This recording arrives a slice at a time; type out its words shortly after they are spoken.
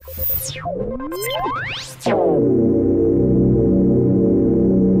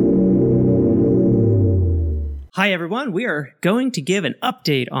Hi everyone, we are going to give an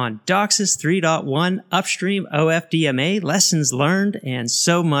update on DOCSIS 3.1, Upstream OFDMA, lessons learned, and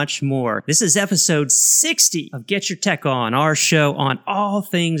so much more. This is episode 60 of Get Your Tech On, our show on all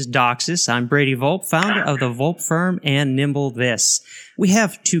things DOCSIS. I'm Brady Volp, founder of the Volp Firm and Nimble This. We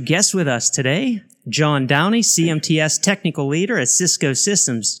have two guests with us today. John Downey, CMTS Technical Leader at Cisco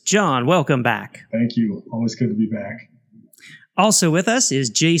Systems. John, welcome back. Thank you. Always good to be back. Also with us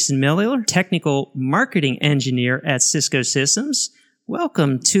is Jason Miller, Technical Marketing Engineer at Cisco Systems.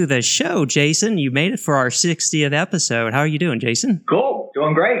 Welcome to the show, Jason. You made it for our 60th episode. How are you doing, Jason? Cool.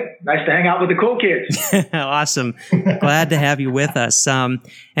 Doing great. Nice to hang out with the cool kids. Awesome. Glad to have you with us.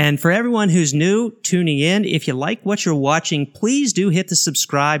 And for everyone who's new tuning in, if you like what you're watching, please do hit the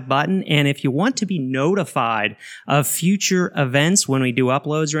subscribe button. And if you want to be notified of future events when we do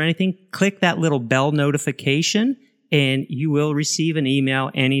uploads or anything, click that little bell notification, and you will receive an email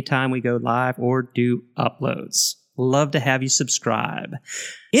anytime we go live or do uploads. Love to have you subscribe.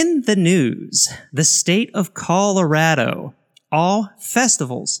 In the news, the state of Colorado, all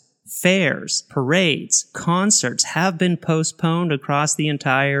festivals, fairs, parades, concerts have been postponed across the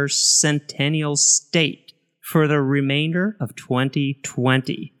entire Centennial State for the remainder of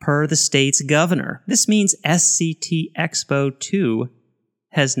 2020, per the state's governor. This means SCT Expo 2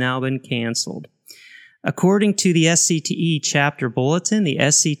 has now been canceled. According to the SCTE chapter bulletin, the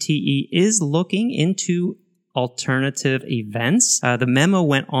SCTE is looking into alternative events. The memo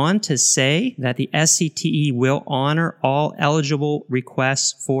went on to say that the SCTE will honor all eligible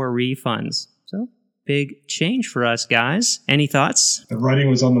requests for refunds. So, big change for us, guys. Any thoughts? The writing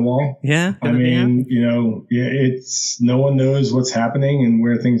was on the wall. Yeah. I mean, it's no one knows what's happening and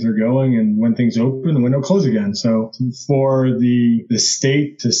where things are going and when things open and when they'll close again. So for the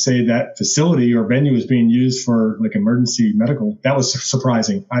state to say that facility or venue is being used for like emergency medical, that was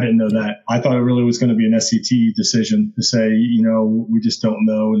surprising. I didn't know that. I thought it really was going to be an SCT decision to say, we just don't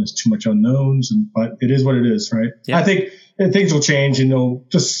know and there's too much unknowns. But it is what it is, right? Yeah. I think things will change, and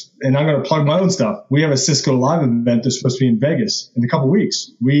I'm going to plug my own stuff. We have a Cisco Live event that's supposed to be in Vegas in a couple of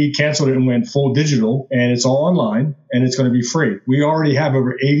weeks. We canceled it and went full digital, and it's all online, and it's going to be free. We already have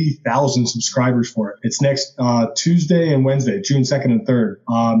over 80,000 subscribers for it. It's next Tuesday and Wednesday, June 2nd and 3rd.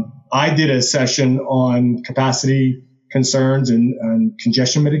 I did a session on capacity concerns and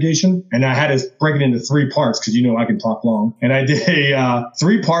congestion mitigation. And I had to break it into 3 parts because I can talk long. And I did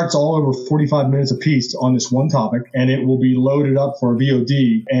 3 parts all over 45 minutes apiece on this one topic. And it will be loaded up for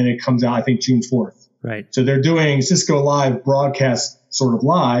VOD. And it comes out, I think, June 4th. Right. So they're doing Cisco Live broadcast sort of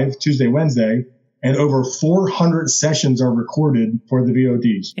live Tuesday, Wednesday. And over 400 sessions are recorded for the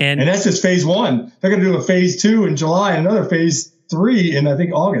VODs. And that's just phase 1. They're going to do a phase 2 in July and another phase 3 in, I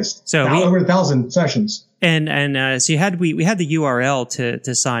think, August. So over 1,000 sessions. And so we had the URL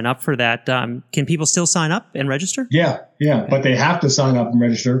to sign up for that. Can people still sign up and register? Yeah. Okay. But they have to sign up and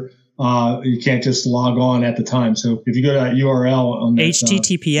register. You can't just log on at the time. So if you go to that URL on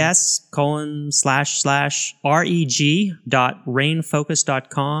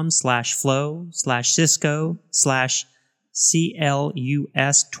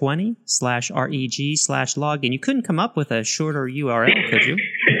You couldn't come up with a shorter URL, could you?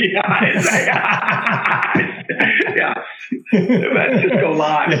 Yeah. That's Cisco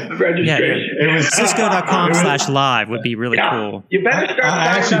Live registration. It was cisco.com/live would be really cool. You better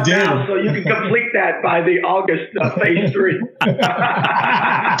start signing up now so you can complete that by the August phase 3.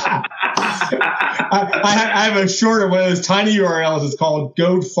 I have a shorter one of those tiny URLs. It's called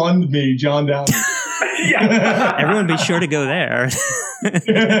GoFundMe John Downey. Everyone be sure to go there.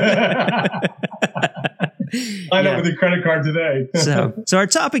 Line up with a credit card today. So our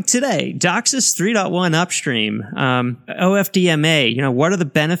topic today, DOCSIS 3.1 Upstream, OFDMA. What are the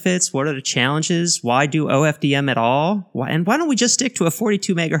benefits? What are the challenges? Why do OFDM at all? And why don't we just stick to a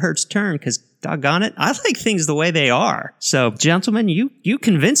 42 megahertz turn? Because doggone it, I like things the way they are. So, gentlemen, you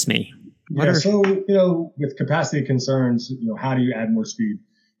convince me. With capacity concerns, how do you add more speed?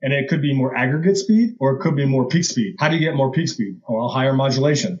 And it could be more aggregate speed or it could be more peak speed. How do you get more peak speed? Well, higher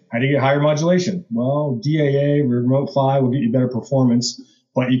modulation. How do you get higher modulation? Well, DAA, Remote PHY will get you better performance,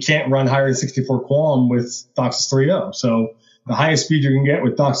 but you can't run higher than 64 QAM with DOCSIS 3.0. So the highest speed you can get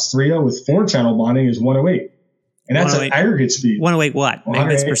with DOCSIS 3.0 with 4-channel bonding is 108. And that's an aggregate speed. 108 what?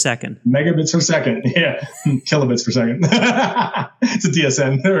 Megabits per second. Megabits per second. Yeah. Kilobits per second. It's a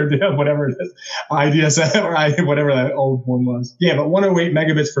DSN or whatever it is. IDSN or whatever that old one was. Yeah, but 108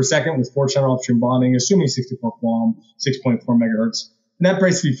 megabits per second with 4-channel upstream bonding, assuming 64 QAM, 6.4 megahertz. And that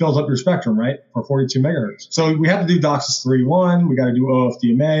basically fills up your spectrum, right, for 42 megahertz. So we have to do DOCSIS 3.1. We got to do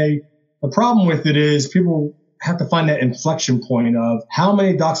OFDMA. The problem with it is people have to find that inflection point of how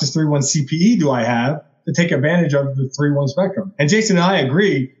many DOCSIS 3.1 CPE do I have to take advantage of the 3.1 spectrum. And Jason and I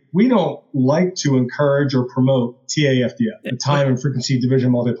agree, we don't like to encourage or promote TAFDF, the time and frequency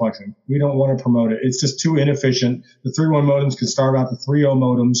division multiplexing. We don't want to promote it. It's just too inefficient. The 3.1 modems can starve out the 3.0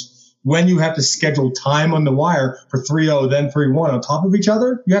 modems. When you have to schedule time on the wire for 3.0, then 3.1 on top of each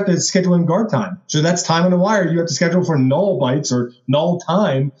other, you have to schedule in guard time. So that's time on the wire. You have to schedule for null bytes or null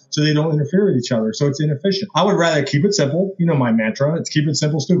time so they don't interfere with each other. So it's inefficient. I would rather keep it simple. You know my mantra. It's keep it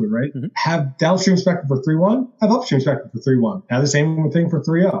simple, stupid, right? Mm-hmm. Have downstream spectrum for 3.1, have upstream spectrum for 3.1. Have the same thing for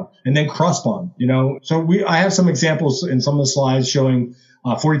 3.0, and then crossbond, you know. So I have some examples in some of the slides showing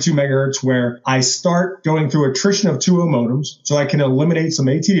 42 megahertz where I start going through attrition of 2.0 modems so I can eliminate some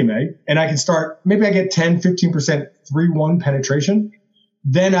ATDMA, and I can start, maybe I get 10, 15% 3.1 penetration.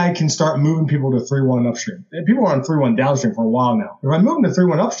 Then I can start moving people to 3.1 upstream. And people are on 3.1 downstream for a while now. If I move them to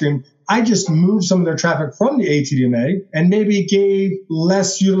 3.1 upstream, I just moved some of their traffic from the ATDMA and maybe gave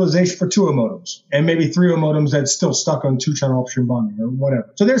less utilization for 2.0 modems and maybe 3.0 modems that's still stuck on 2-channel upstream bonding or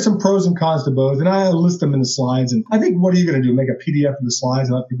whatever. So there's some pros and cons to both, and I list them in the slides. And I think, what are you going to do? Make a PDF of the slides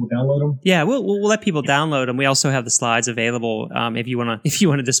and let people download them? Yeah, we'll let people download them. We also have the slides available if you want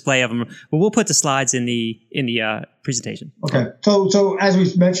to display of them. But we'll put the slides in the presentation. Okay. So as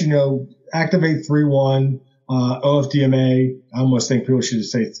we mentioned, activate 3.1. OFDMA, I almost think people should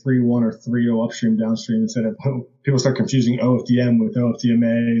just say 3.1 or 3.0 upstream, downstream instead of, people start confusing OFDM with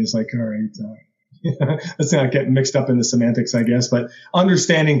OFDMA. It's like, all right, let's not get mixed up in the semantics, I guess, but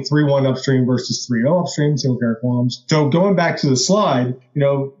understanding 3.1 upstream versus 3.0 upstream, single carrier QAMs. So going back to the slide,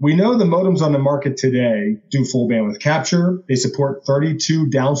 we know the modems on the market today do full bandwidth capture. They support 32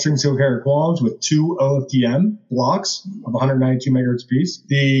 downstream single carrier QAMs with 2 OFDM blocks of 192 megahertz apiece.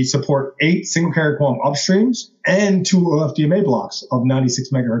 They support 8 single carrier QAM upstreams and 2 OFDMA blocks of 96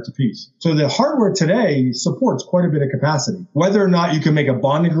 megahertz apiece. So the hardware today supports quite a bit of capacity. Whether or not you can make a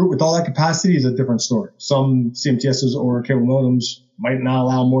bonding group with all that capacity is a different story. Some CMTSs or cable modems might not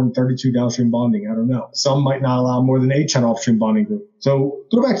allow more than 32 downstream bonding. I don't know. Some might not allow more than 8-channel upstream bonding group. So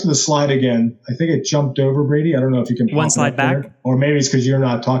go back to the slide again. I think it jumped over, Brady. I don't know if you can pop one slide back. There. Or maybe it's because you're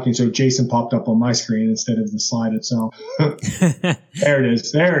not talking, so Jason popped up on my screen instead of the slide itself. There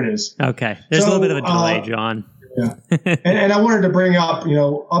it is. Okay. There's a little bit of a delay, John. Yeah. and I wanted to bring up,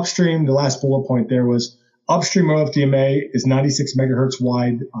 upstream, the last bullet point there was upstream OFDMA is 96 megahertz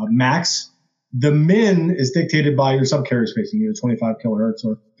wide max. The min is dictated by your subcarrier spacing, either 25 kilohertz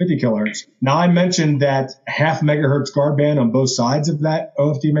or 50 kilohertz. Now, I mentioned that half megahertz guard band on both sides of that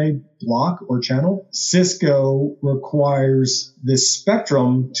OFDMA block or channel. Cisco requires this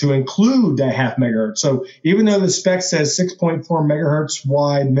spectrum to include that half megahertz. So even though the spec says 6.4 megahertz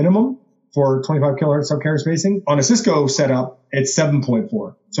wide minimum for 25 kilohertz subcarrier spacing, on a Cisco setup, it's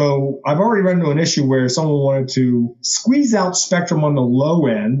 7.4. So I've already run into an issue where someone wanted to squeeze out spectrum on the low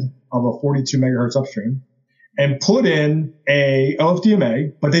end of a 42 megahertz upstream and put in a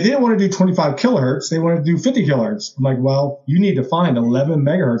OFDMA, but they didn't want to do 25 kilohertz. They wanted to do 50 kilohertz. I'm like, well, you need to find 11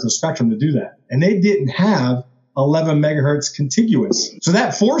 megahertz of spectrum to do that. And they didn't have 11 megahertz contiguous. So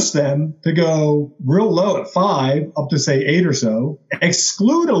that forced them to go real low at 5 up to say 8 or so,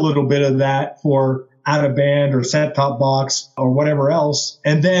 exclude a little bit of that for out of band or set top box or whatever else,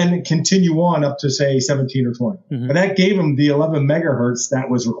 and then continue on up to say 17 or 20. Mm-hmm. But that gave them the 11 megahertz that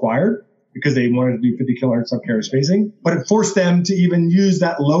was required because they wanted to do 50 kilohertz subcarrier spacing. But it forced them to even use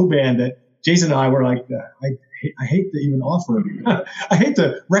that low band that Jason and I were like, I hate to even offer it. I hate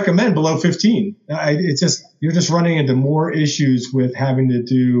to recommend below 15. You're just running into more issues with having to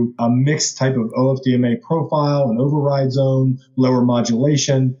do a mixed type of OFDMA profile, an override zone, lower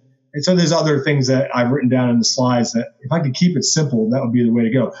modulation. And so there's other things that I've written down in the slides that if I could keep it simple, that would be the way to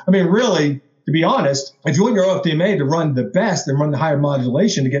go. I mean, really, to be honest, if you want your OFDMA to run the best and run the higher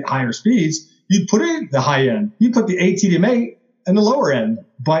modulation to get higher speeds, you'd put it at the high end. You put the ATDMA in the lower end.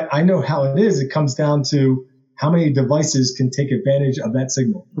 But I know how it is. It comes down to how many devices can take advantage of that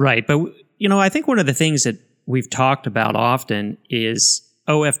signal. Right. But, I think one of the things that we've talked about often is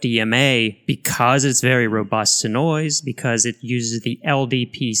OFDMA, because it's very robust to noise, because it uses the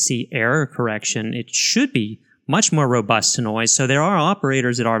LDPC error correction, it should be much more robust to noise. So there are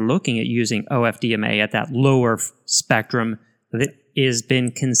operators that are looking at using OFDMA at that lower spectrum that has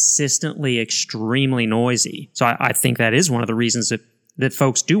been consistently extremely noisy. So I think that is one of the reasons that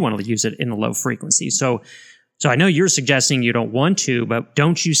folks do want to use it in the low frequency. So So I know you're suggesting you don't want to, but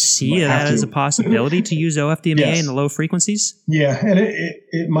don't you see that as a possibility to use OFDMA in the low frequencies? Yeah, and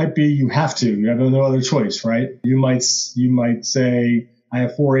it might be you have to. You have no other choice, right? You might say, I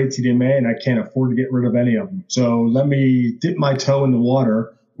have 4 ATDMA and I can't afford to get rid of any of them. So let me dip my toe in the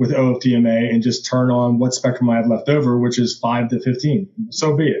water with OFDMA and just turn on what spectrum I have left over, which is 5 to 15.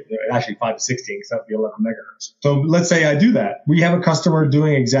 So be it. Actually 5 to 16, because that would be 11 megahertz. So let's say I do that. We have a customer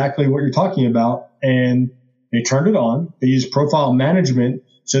doing exactly what you're talking about, and they turned it on. They use profile management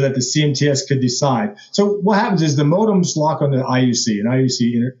so that the CMTS could decide. So what happens is the modems lock on the IUC, an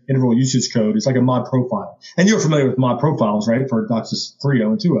IUC interval usage code. It's like a mod profile. And you're familiar with mod profiles, right, for DOCSIS 3.0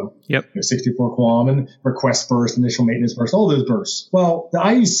 and 2.0. Yep. 64 QAM and request burst, initial maintenance burst, all those bursts. Well, the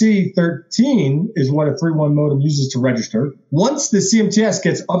IUC 13 is what a 3.1 modem uses to register. Once the CMTS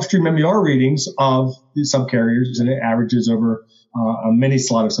gets upstream MER readings of the subcarriers, and it averages over a mini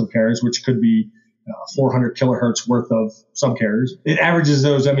slot of subcarriers, which could be 400 kilohertz worth of subcarriers. It averages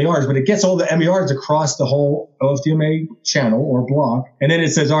those MERs, but it gets all the MERs across the whole OFDMA channel or block. And then it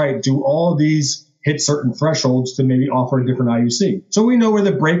says, all right, do all these hit certain thresholds to maybe offer a different IUC? So we know where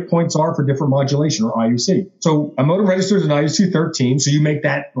the breakpoints are for different modulation or IUC. So a modem registers an IUC 13, so you make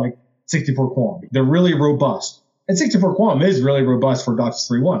that like 64 QAM. They're really robust. And 64 QAM is really robust for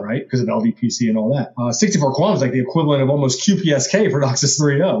DOCSIS 3.1, right? Because of LDPC and all that. 64 QAM is like the equivalent of almost QPSK for DOCSIS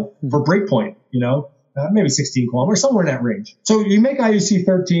 3.0 for breakpoint, maybe 16 QAM or somewhere in that range. So you make IUC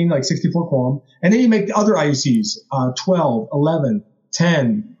 13, like 64 QAM, and then you make the other IUCs, 12, 11,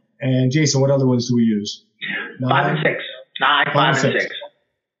 10, and Jason, what other ones do we use? 5 and 6. 9, 5 and 6.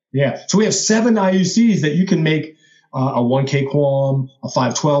 Yeah. So we have 7 IUCs that you can make a 1K QAM, a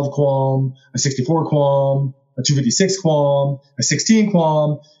 512 QAM, a 64 QAM, a 256 QAM, a 16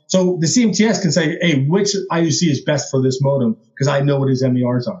 QAM. So the CMTS can say, hey, which IUC is best for this modem? Because I know what his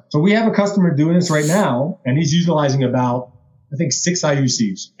MERs are. So we have a customer doing this right now, and he's utilizing about, I think, 6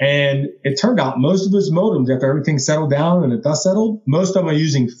 IUCs. And it turned out most of his modems, after everything settled down and the dust settled, most of them are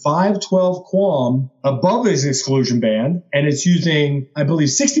using 512 QAM above his exclusion band, and it's using, I believe,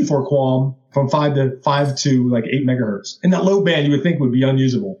 64 QAM from 5 to like 8 megahertz. And that low band you would think would be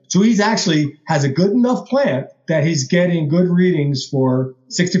unusable. So he's actually has a good enough plant that he's getting good readings for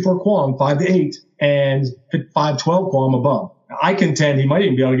 64 QAM, 5 to 8, and 512 QAM above. Now, I contend he might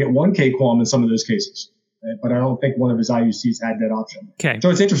even be able to get 1K QAM in some of those cases, but I don't think one of his IUCs had that option. Okay. So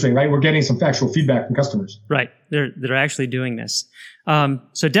it's interesting, right? We're getting some factual feedback from customers. Right. They're actually doing this.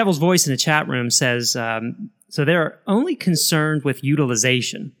 So Devil's Voice in the chat room says, so they're only concerned with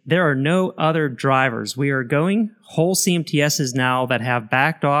utilization. There are no other drivers. We are going whole CMTSs now that have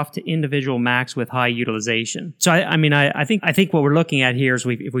backed off to individual Macs with high utilization. So I think what we're looking at here is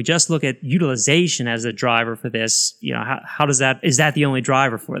if we just look at utilization as a driver for this, how does that, is that the only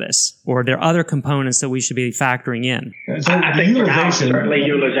driver for this? Or are there other components that we should be factoring in? So I think certainly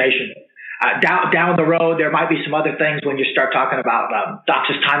utilization. Down the road, there might be some other things when you start talking about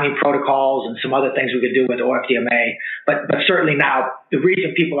DOCSIS timing protocols and some other things we could do with OFDMA. But certainly now, the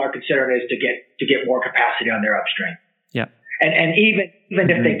reason people are considering it is to get more capacity on their upstream. Yeah. And even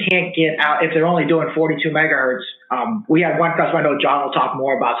if they can't get out, if they're only doing 42 megahertz, we had one customer, I know John will talk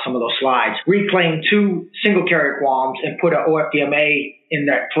more about some of those slides, reclaimed 2 single carrier QAMs and put an OFDMA in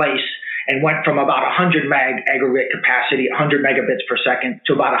that place, and went from about 100 meg aggregate capacity, 100 megabits per second,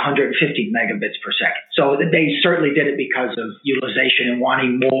 to about 150 megabits per second. So they certainly did it because of utilization and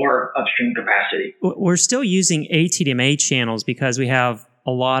wanting more upstream capacity. We're still using ATDMA channels because we have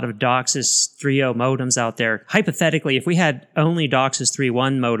a lot of DOCSIS 3.0 modems out there. Hypothetically, if we had only DOCSIS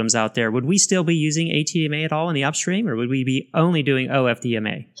 3.1 modems out there, would we still be using ATDMA at all in the upstream, or would we be only doing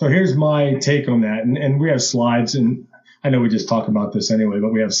OFDMA? So here's my take on that. And we have slides, and I know we just talked about this anyway,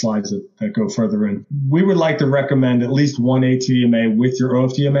 but we have slides that go further in. We would like to recommend at least one ATDMA with your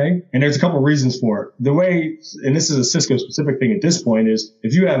OFDMA, and there's a couple of reasons for it. The way, and this is a Cisco specific thing at this point, is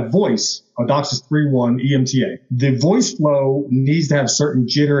if you have voice, a DOCSIS 3.1 EMTA, the voice flow needs to have certain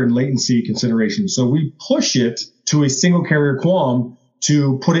jitter and latency considerations. So we push it to a single carrier QAM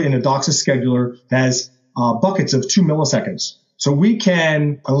to put it in a DOCSIS scheduler that has buckets of 2 milliseconds. So we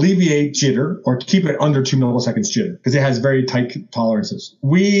can alleviate jitter or keep it under 2 milliseconds jitter because it has very tight tolerances.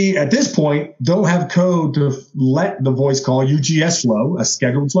 We, at this point, don't have code to let the voice call UGS flow, a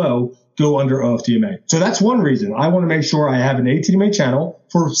scheduled flow, go under OFDMA. So that's one reason. I want to make sure I have an ATDMA channel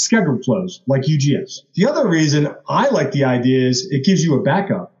for scheduled flows like UGS. The other reason I like the idea is it gives you a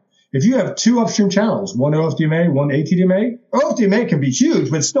backup. If you have 2 upstream channels, one OFDMA, one ATDMA, OFDMA can be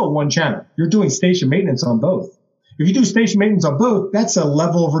huge, but it's still one channel. You're doing station maintenance on both. If you do station maintenance on both, that's a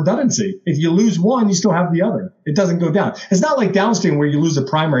level of redundancy. If you lose one, you still have the other. It doesn't go down. It's not like downstream where you lose the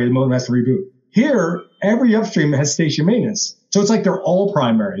primary, the modem has to reboot. Here, every upstream has station maintenance. So it's like they're all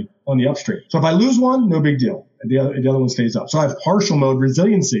primary on the upstream. So if I lose one, no big deal. The other one stays up. So I have partial mode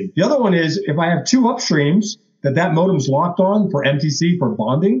resiliency. The other one is if I have two upstreams that modem's locked on for MTC for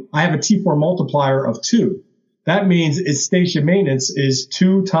bonding, I have a T4 multiplier of 2. That means its station maintenance is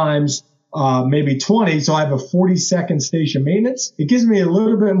 2 times maybe 20. So I have a 40-second station maintenance. It gives me a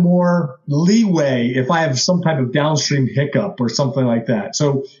little bit more leeway if I have some type of downstream hiccup or something like that.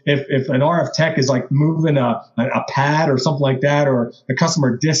 So if an RF tech is like moving a pad or something like that, or the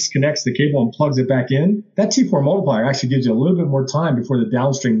customer disconnects the cable and plugs it back in, that T4 multiplier actually gives you a little bit more time before the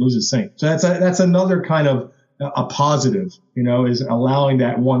downstream loses sync. So that's another kind of a positive, is allowing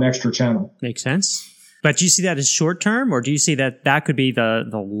that one extra channel. Makes sense. But do you see that as short term, or do you see that could be the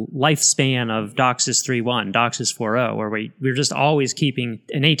lifespan of DOCSIS 3.1, DOCSIS 4.0, where we're just always keeping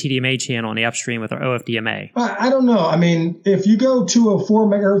an ATDMA channel on the upstream with our OFDMA? I don't know. I mean, if you go 204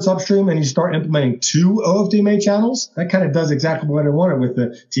 megahertz upstream and you start implementing 2 OFDMA channels, that kind of does exactly what I wanted with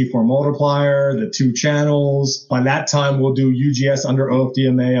the T4 multiplier, the 2 channels. By that time, we'll do UGS under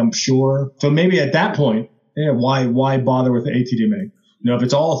OFDMA, I'm sure. So maybe at that point, why bother with the ATDMA? If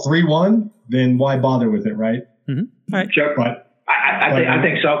it's all 3.1, then why bother with it, right? Mm-hmm. All right. Sure. But I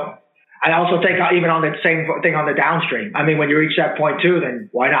think so. I also think even on the same thing on the downstream. I mean, when you reach that point too, then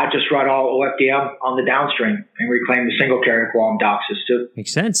why not just run all OFDM on the downstream and reclaim the single carrier QAM DOCSIS too?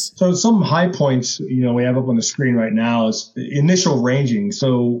 Makes sense. So some high points, we have up on the screen right now is initial ranging.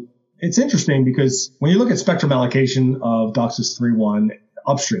 So it's interesting because when you look at spectrum allocation of DOCSIS 3.1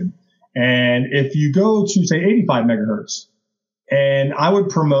 upstream, and if you go to say 85 megahertz, and I would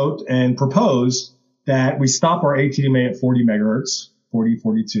promote and propose that we stop our ATDMA at 40 megahertz, 40,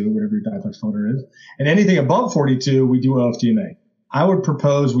 42, whatever your diplex filter is. And anything above 42, we do OFDMA. I would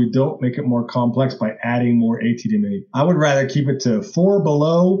propose we don't make it more complex by adding more ATDMA. I would rather keep it to 4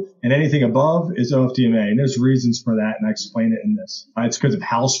 below, and anything above is OFDMA. And there's reasons for that, and I explain it in this. It's because of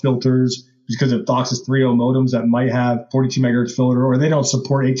house filters, because of DOCSIS 3.0 modems that might have 42 megahertz filter, or they don't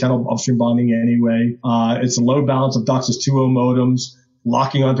support 8-channel upstream bonding anyway. It's a load balance of DOCSIS 2.0 modems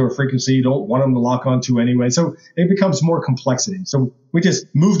locking onto a frequency you don't want them to lock onto anyway. So it becomes more complexity. So we just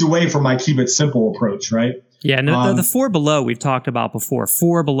moved away from my keep it simple approach, right? Yeah, and the 4 below we've talked about before.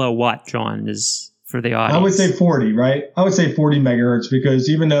 4 below what, John, is for the audience? I would say 40, right? I would say 40 megahertz because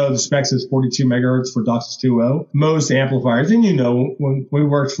even though the specs is 42 megahertz for DOCSIS 2.0, most amplifiers, and when we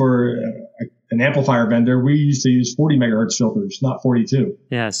worked for an amplifier vendor, we used to use 40 megahertz filters, not 42.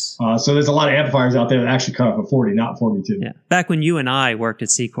 Yes. So there's a lot of amplifiers out there that actually cut off at 40, not 42. Yeah. Back when you and I worked at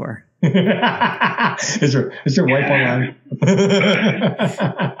Secor. Is your wife online?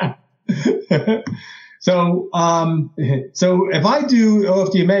 So if I do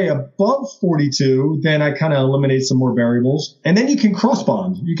OFDMA above 42, then I kind of eliminate some more variables. And then you can cross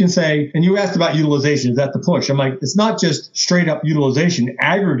bond. You can say, and you asked about utilization. Is that the push? I'm like, it's not just straight up utilization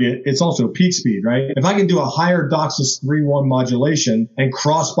aggregate. It's also peak speed, right? If I can do a higher DOCSIS 3.1 modulation and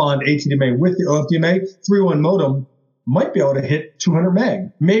cross bond ATDMA with the OFDMA, 3.1 modem might be able to hit 200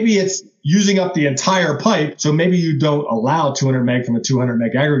 meg. Maybe it's using up the entire pipe. So maybe you don't allow 200 meg from a 200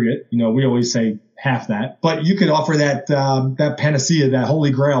 meg aggregate. We always say half that, but you could offer that panacea, that holy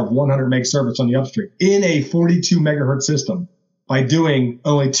grail of 100 meg service on the upstream in a 42 megahertz system by doing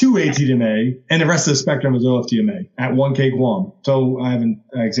only 2 ATDMA and the rest of the spectrum is OFDMA at 1K QAM. So I have an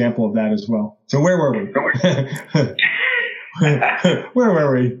example of that as well. So where were we? Where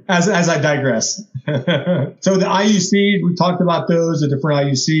were we? As I digress. So the IUCs, we talked about those, the different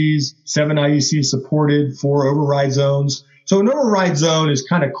IUCs, 7 IUCs supported, 4 override zones. So an override zone is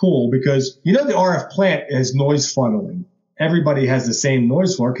kind of cool because the RF plant has noise funneling. Everybody has the same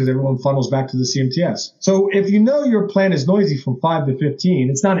noise floor because everyone funnels back to the CMTS. So if your plant is noisy from 5 to 15,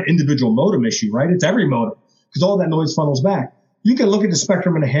 it's not an individual modem issue, right? It's every modem because all that noise funnels back. You can look at the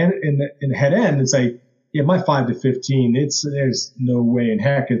spectrum in the head end and say, yeah, my 5 to 15, there's no way in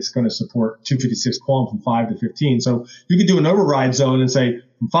heck it's going to support 256 QAM from 5 to 15. So you could do an override zone and say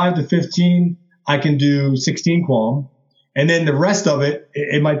from 5 to 15, I can do 16 QAM. And then the rest of it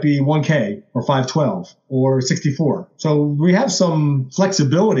might be 1K or 512 or 64. So we have some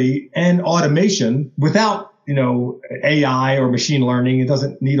flexibility and automation without, AI or machine learning. It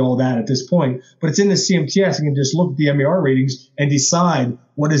doesn't need all that at this point, but it's in the CMTS. You can just look at the MER readings and decide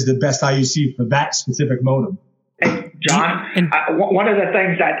what is the best IUC for that specific modem. Hey, John, one of the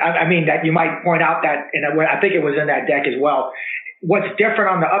things that you might point out that, I think it was in that deck as well, what's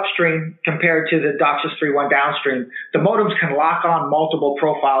different on the upstream compared to the DOCSIS 3.1 downstream, the modems can lock on multiple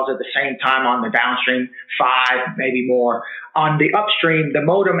profiles at the same time on the downstream, 5, maybe more. On the upstream, the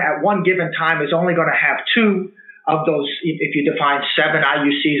modem at one given time is only going to have 2 of those, if you define 7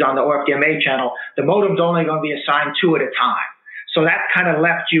 IUCs on the OFDMA channel, the modem's only going to be assigned 2 at a time. So that kind of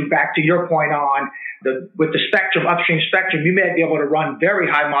left you, back to your point on with the spectrum, upstream spectrum, you may be able to run very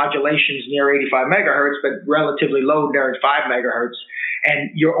high modulations near 85 megahertz, but relatively low near 5 megahertz, and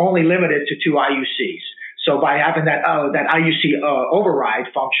you're only limited to 2 IUCs. So by having that IUC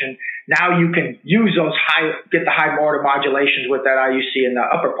override function, now you can use get the high order modulations with that IUC in the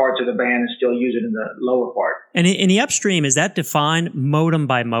upper parts of the band and still use it in the lower part. And in the upstream, is that defined modem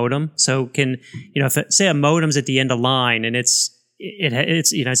by modem? So can, if say a modem's at the end of line and it's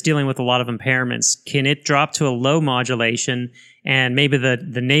dealing with a lot of impairments, can it drop to a low modulation, and maybe the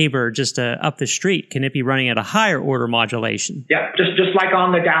neighbor just up the street, can it be running at a higher order modulation? Yeah, just like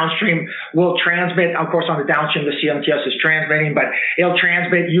on the downstream, we'll transmit. Of course, on the downstream, the CMTS is transmitting, but it'll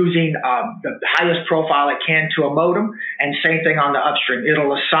transmit using the highest profile it can to a modem, and same thing on the upstream.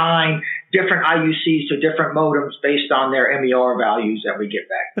 It'll assign different IUCs to different modems based on their MER values that we get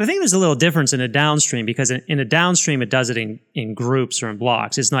back. But I think there's a little difference in a downstream, because in a downstream, it does it in groups or in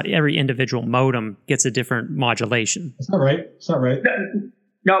blocks. It's not every individual modem gets a different modulation. That's not right. It's not right.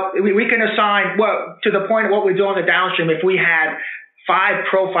 No, we can assign, well, to the point of what we do on the downstream, if we had 5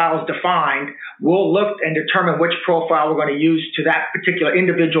 profiles defined, we'll look and determine which profile we're going to use to that particular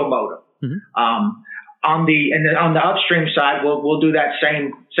individual modem. Mm-hmm. On the upstream side, we'll do that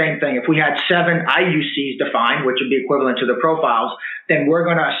same thing. If we had 7 IUCs defined, which would be equivalent to the profiles, then we're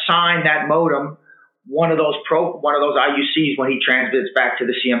going to assign that modem one of those IUCs when he transmits back to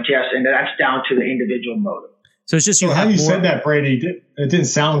the CMTS, and that's down to the individual modem. So it's just how you said that, Brady, it didn't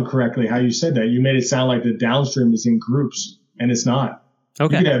sound correctly how you said that. You made it sound like the downstream is in groups, and it's not.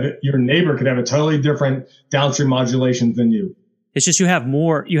 Okay. Your neighbor could have a totally different downstream modulation than you. It's just you have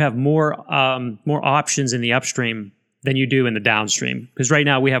more options in the upstream than you do in the downstream. Because right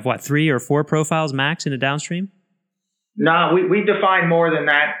now we have 3 or 4 profiles max in the downstream? No, we define more than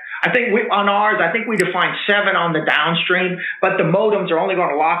that. I think on ours, we define 7 on the downstream, but the modems are only going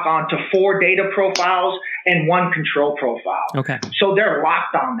to lock on to 4 data profiles and 1 control profile. Okay. So they're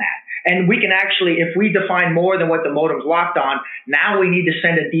locked on that. And we can actually, if we define more than what the modem's locked on, now we need to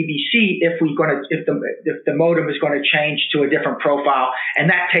send a DBC if the modem is going to change to a different profile, and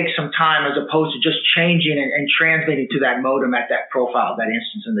that takes some time as opposed to just changing and transmitting to that modem at that profile, that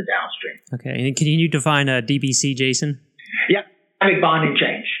instance in the downstream. Okay, and can you define a DBC, Jason? Yeah, dynamic bonding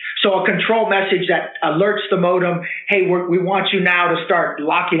change. So a control message that alerts the modem, hey, we want you now to start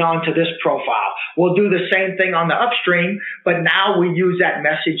locking on to this profile. We'll do the same thing on the upstream, but now we use that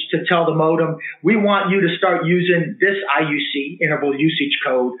message to tell the modem, we want you to start using this IUC, interval usage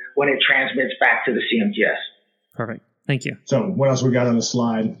code, when it transmits back to the CMTS. Perfect. Thank you. So what else we got on the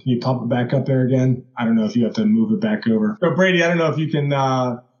slide? Can you pop it back up there again? I don't know if you have to move it back over. So Brady, I don't know if you can...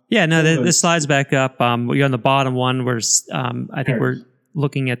 Yeah, no, the slide's back up. You're on the bottom one where I think we're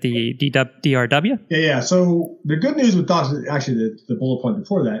looking at the DRW. Yeah. So the good news with DOCSIS, actually the bullet point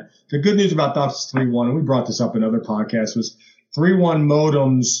before that, the good news about DOCSIS 3.1, and we brought this up in other podcasts, was 3.1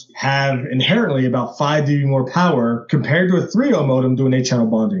 modems have inherently about 5 dB more power compared to a 3.0 modem doing 8-channel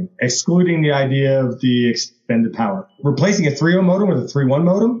bonding, excluding the idea of the expended power. Replacing a 3.0 modem with a 3.1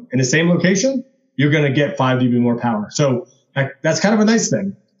 modem in the same location, you're going to get 5 dB more power. So that's kind of a nice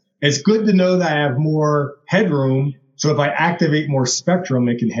thing. It's good to know that I have more headroom, so if I activate more spectrum,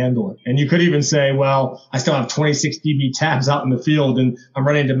 it can handle it. And you could even say, well, I still have 26 dB tabs out in the field, and I'm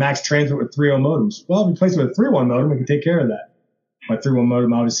running into max transmit with 3.0 modems. Well, if you place it with a 3.1 modem, it can take care of that. My 3.1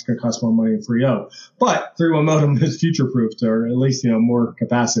 modem obviously going to cost more money than 3.0. But 3.1 modem is future-proofed, or at least, more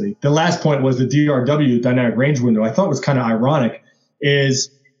capacity. The last point was the DRW, dynamic range window. I thought was kind of ironic, is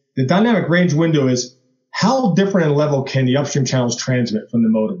the dynamic range window is how different in level can the upstream channels transmit from the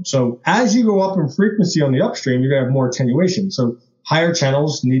modem? So as you go up in frequency on the upstream, you're going to have more attenuation. So higher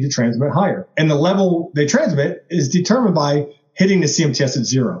channels need to transmit higher. And the level they transmit is determined by hitting the CMTS at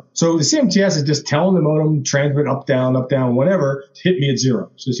 0. So the CMTS is just telling the modem, transmit up, down, whatever, hit me at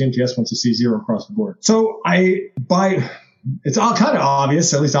 0. So the CMTS wants to see 0 across the board. So it's all kind of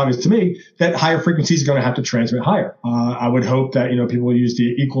obvious, at least obvious to me, that higher frequencies are going to have to transmit higher. I would hope that, people will use the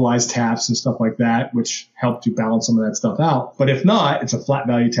equalized taps and stuff like that, which help to balance some of that stuff out. But if not, it's a flat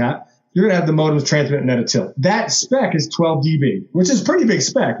value tap. You're going to have the modems transmitting at a tilt. That spec is 12 dB, which is a pretty big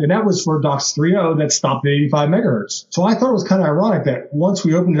spec. And that was for DOCSIS 3.0 that stopped at 85 megahertz. So I thought it was kind of ironic that once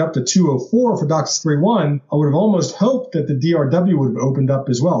we opened it up to 204 for DOCSIS 3.1, I would have almost hoped that the DRW would have opened up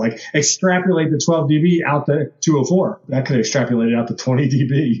as well. Like extrapolate the 12 dB out to 204. That could have extrapolated out to 20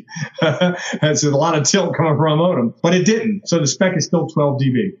 dB. And so a lot of tilt coming from a modem, but it didn't. So the spec is still 12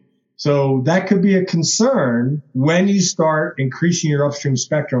 dB. So that could be a concern when you start increasing your upstream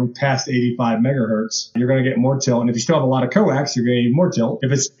spectrum past 85 megahertz. You're going to get more tilt. And if you still have a lot of coax, you're going to get more tilt.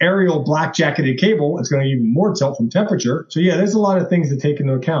 If it's aerial black jacketed cable, it's going to get even more tilt from temperature. So yeah, there's a lot of things to take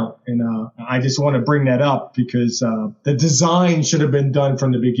into account. And I just want to bring that up because the design should have been done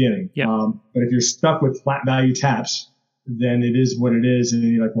from the beginning. Yep. But if you're stuck with flat value taps, then it is what it is. And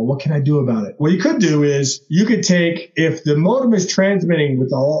you're like, well, what can I do about it? What you could do is you could take, if the modem is transmitting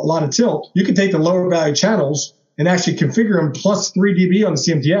with a lot of tilt, you could take the lower value channels and actually configure them plus 3 dB on the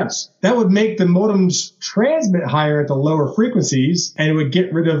CMTS. That would make the modems transmit higher at the lower frequencies, and it would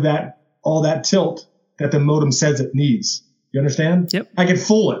get rid of all that tilt that the modem says it needs. You understand? Yep. I could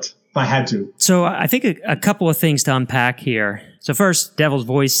fool it if I had to. So I think a couple of things to unpack here. So first, Devil's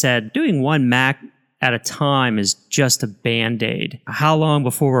Voice said, doing one MAC at a time is just a Band-Aid. How long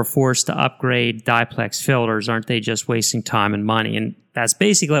before we're forced to upgrade diplex filters? Aren't they just wasting time and money? And that's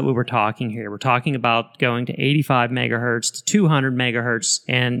basically what we're talking here. We're talking about going to 85 megahertz to 200 megahertz.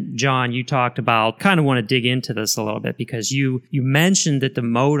 And John, you talked about, kind of want to dig into this a little bit because you mentioned that the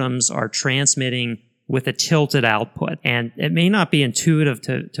modems are transmitting with a tilted output. And it may not be intuitive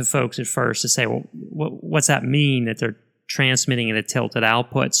to folks at first to say, well, what's that mean that they're transmitting in a tilted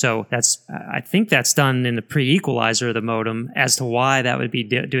output? So I think that's done in the pre-equalizer of the modem. As to why that would be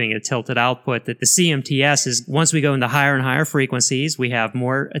doing a tilted output, that the CMTS is, once we go into higher and higher frequencies, we have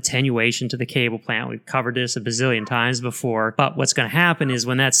more attenuation to the cable plant. We've covered this a bazillion times before. But what's going to happen is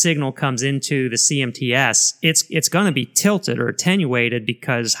when that signal comes into the CMTS, it's going to be tilted or attenuated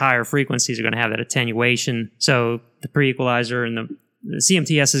because higher frequencies are going to have that attenuation. So the pre-equalizer and the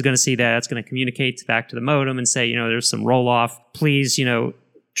CMTS is going to see that. It's going to communicate back to the modem and say, there's some roll off. Please,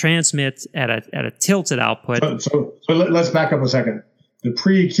 transmit at a tilted output. So let's back up a second. The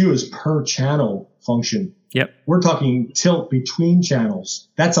pre-EQ is per channel function. Yep. We're talking tilt between channels.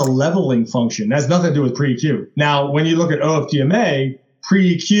 That's a leveling function. That's nothing to do with pre-EQ. Now, when you look at OFDMA,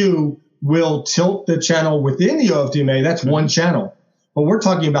 pre-EQ will tilt the channel within the OFDMA. That's one channel. But we're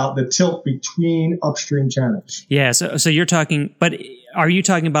talking about the tilt between upstream channels. Yeah, so you're talking, but are you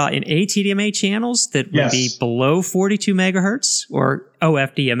talking about in ATDMA channels that would be below 42 megahertz, or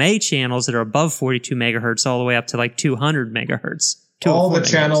OFDMA channels that are above 42 megahertz all the way up to like 200 megahertz? All the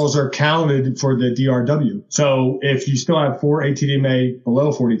channels are counted for the DRW. So if you still have 4 ATDMA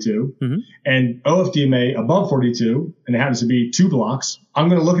below 42 and OFDMA above 42, and it happens to be 2 blocks, I'm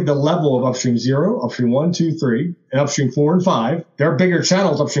going to look at the level of upstream 0, upstream 1, 2, 3, and upstream 4 and 5. There are bigger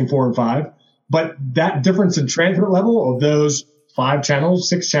channels upstream 4 and 5, but that difference in transmit level of those 5 channels,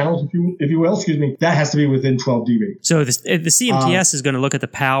 6 channels, if you will, that has to be within 12 dB. So the CMTS is going to look at the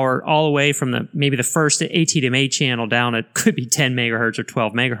power all the way from maybe the first ATDMA channel down at could be 10 megahertz or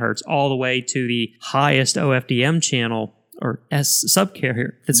 12 megahertz, all the way to the highest OFDM channel or S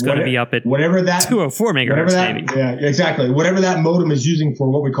subcarrier that's going to be up at 204 megahertz maybe. Yeah, exactly. Whatever that modem is using for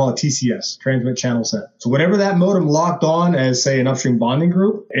what we call a TCS, transmit channel set. So whatever that modem locked on as, say, an upstream bonding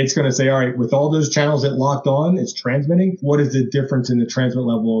group, it's going to say, all right, with all those channels it locked on, it's transmitting. What is the difference in the transmit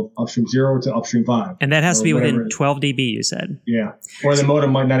level of upstream 0 to upstream 5? And that has to be within 12 dB, you said. Yeah. Or the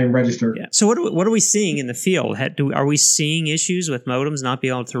modem might not even register. Yeah. So what are we seeing in the field? Are we seeing issues with modems not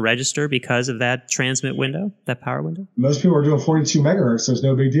being able to register because of that transmit window, that power window? Most people are doing 42 megahertz, so it's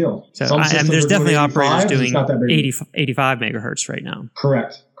no big deal. So there's definitely operators doing 85 megahertz right now.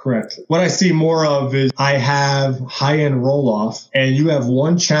 Correct. What I see more of is I have high-end roll-off, and you have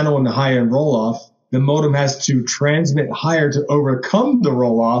one channel in the high-end roll-off. The modem has to transmit higher to overcome the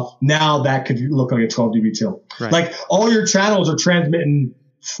roll-off. Now that could look like a 12 dB tilt. Right. Like all your channels are transmitting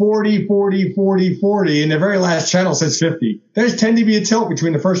 40, 40, 40, 40, and the very last channel says 50. There's 10 dB of tilt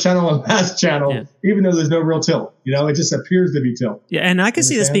between the first channel and last channel, even though there's no real tilt. It just appears to be tilt. Yeah, and I can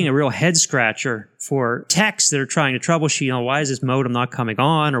see this being a real head scratcher for techs that are trying to troubleshoot, why is this modem not coming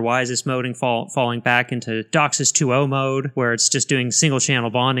on, or why is this modem falling back into DOCSIS 2.0 mode, where it's just doing single channel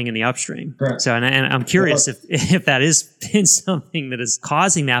bonding in the upstream. Correct. So, and I'm curious if that is been something that is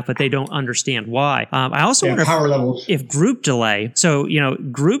causing that, but they don't understand why. I also wonder power levels. If group delay. So,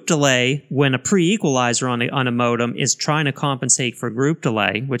 group delay when a pre-equalizer on a modem is trying to compensate for group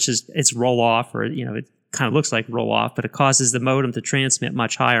delay, which is it's roll off, or it kind of looks like roll off, but it causes the modem to transmit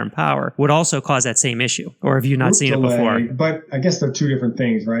much higher in power, would also cause that same issue. Or have you not seen it before? But I guess they're two different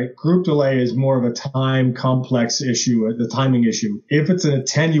things, right? Group delay is more of a time complex issue, the timing issue. If it's an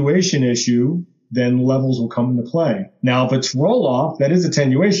attenuation issue, then levels will come into play. Now, if it's roll off, that is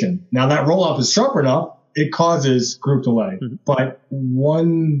attenuation. Now that roll off is sharp enough, it causes group delay. But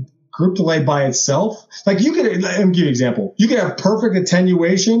one group delay by itself, like let me give you an example. You could have perfect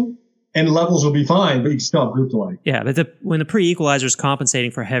attenuation and levels will be fine, but you still have group delay. Yeah, but when the pre-equalizer is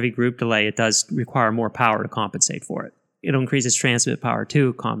compensating for heavy group delay, it does require more power to compensate for it. It'll increase its transmit power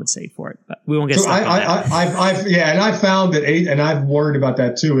to compensate for it, but we won't get stuck on that. And I found that and I've worried about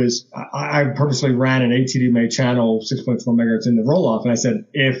that too, is I purposely ran an ATDMA channel 6.4 megahertz in the roll-off, and I said,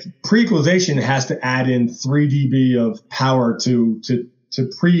 if pre-equalization has to add in 3 dB of power to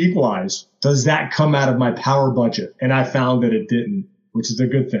pre-equalize, does that come out of my power budget? And I found that it didn't, which is a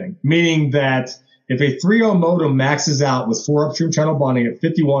good thing. Meaning that if a 3.0 modem maxes out with 4 upstream channel bonding at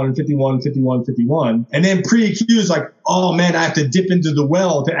 51, 51, 51, 51, and then pre-EQ is like, oh man, I have to dip into the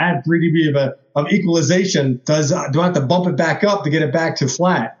well to add 3 dB of equalization. Do I have to bump it back up to get it back to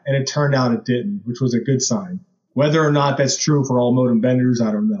flat? And it turned out it didn't, which was a good sign. Whether or not that's true for all modem vendors,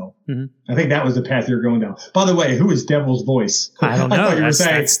 I don't know. Mm-hmm. I think that was the path you're going down. By the way, who is Devil's Voice? I don't know. I thought you were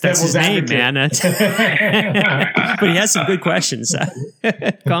saying that's his name, man. But he has some good questions,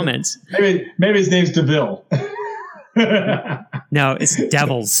 comments. Maybe his name's DeVille. No, it's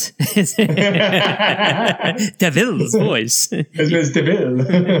Devil's. Devil's Voice. His name's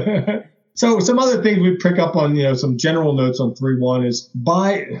DeVille. So some other things we pick up on, some general notes on 3.1 is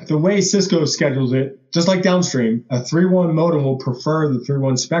by the way Cisco schedules it, just like downstream, a 3.1 modem will prefer the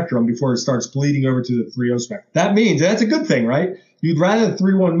 3.1 spectrum before it starts bleeding over to the 3.0 spectrum. That means that's a good thing, right? You'd rather the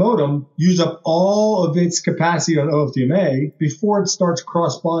 3.1 modem use up all of its capacity on OFDMA before it starts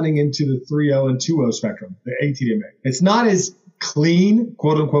cross-bonding into the 3.0 and 2.0 spectrum, the ATDMA. It's not as clean,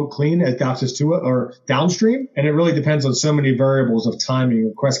 quote unquote clean, as DOCSIS 2 or downstream, and it really depends on so many variables of timing,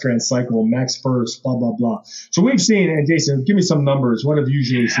 request grant cycle, max burst, blah blah blah. So we've seen, and Jason, give me some numbers. What have you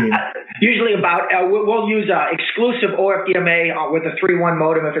usually seen? Usually about we'll use exclusive OFDMA with a 3.1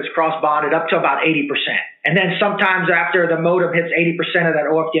 modem if it's cross bonded up to about 80%, and then sometimes after the modem hits 80% of that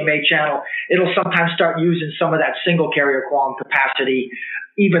OFDMA channel, it'll sometimes start using some of that single carrier QAM capacity,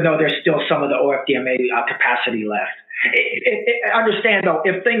 even though there's still some of the OFDMA capacity left. Understand though,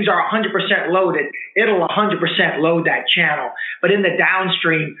 if things are 100% loaded, it'll 100% load that channel. But in the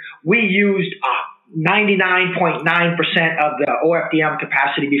downstream, we used 99.9% of the OFDM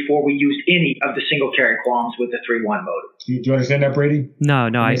capacity before we used any of the single carrier QAMs with the 3.1 modem. Do you understand that, Brady? No,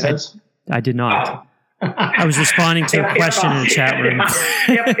 I did not. I was responding to a question in the chat room.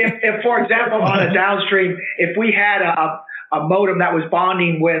 If, for example, on a downstream, if we had a modem that was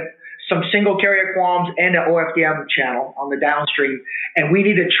bonding with some single carrier QAMs and an OFDM channel on the downstream, and we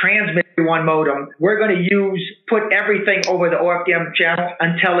need to transmit one modem, we're going to put everything over the OFDM channel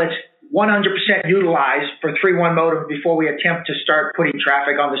until it's 100% utilized for 3.1 modems before we attempt to start putting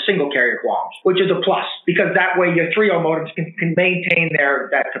traffic on the single carrier QAMs, which is a plus because that way your 3.0 modems can maintain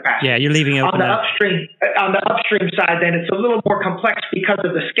that capacity. Yeah, you're leaving it on the upstream side. Then it's a little more complex because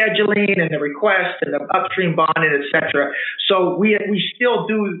of the scheduling and the request and the upstream bonding, etc. So we still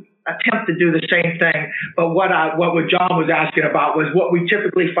do attempt to do the same thing, but what John was asking about was what we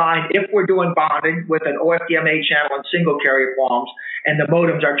typically find if we're doing bonding with an OFDMA channel and single carrier QAMs, and the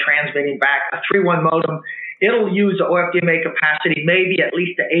modems are transmitting back a 3.1 modem. It'll use the OFDMA capacity maybe at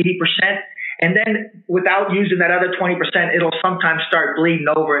least to 80%, and then without using that other 20%, it'll sometimes start bleeding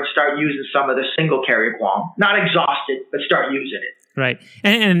over and start using some of the single carrier QAM. Not exhausted, but start using it. Right,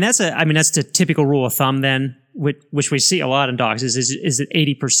 and that's the typical rule of thumb then, which we see a lot in DOCSIS. Is it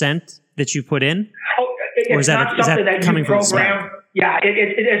 80% that you put in? Or is that coming from the spec? Yeah,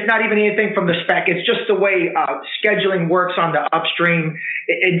 it's not even anything from the spec. It's just the way scheduling works on the upstream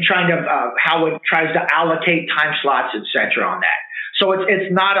in trying to how it tries to allocate time slots, etc. on that. So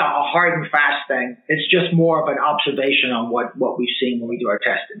it's not a hard and fast thing. It's just more of an observation on what we've seen when we do our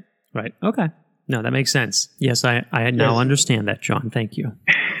testing. Right. Okay. No, that makes sense. Yes, I now understand that, John. Thank you.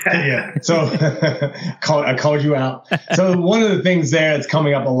 Yeah. So I called you out. So one of the things there that's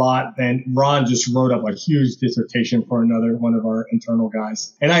coming up a lot, and Ron just wrote up a huge dissertation for one of our internal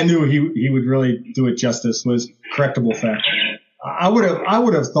guys, and I knew he would really do it justice, was correctable FEC. I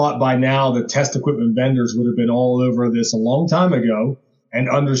would have thought by now the test equipment vendors would have been all over this a long time ago and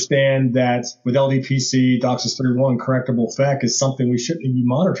understand that with LDPC, DOCSIS 3.1, correctable FEC is something we shouldn't be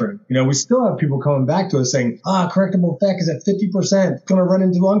monitoring. We still have people coming back to us saying, correctable FEC is at 50%. It's going to run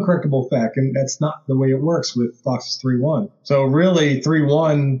into uncorrectable FEC. And that's not the way it works with DOCSIS 3.1. So really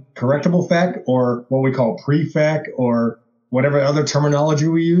 3.1 correctable FEC, or what we call pre-FEC, or whatever other terminology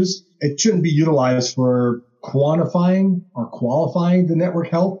we use, it shouldn't be utilized for quantifying or qualifying the network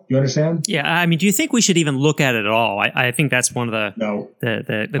health. You understand? Yeah. Do you think we should even look at it at all? I think that's one of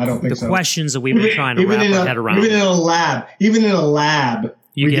the questions that we've been trying to wrap our head around. Even in a lab,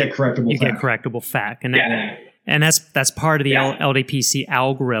 you get correctable FEC. And that's part of the LDPC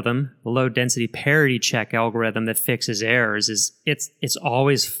algorithm, the low density parity check algorithm that fixes errors. It's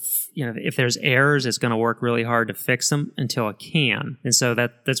always if there's errors, it's going to work really hard to fix them until it can. And so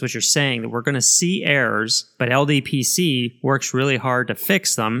that's what you're saying, that we're going to see errors, but LDPC works really hard to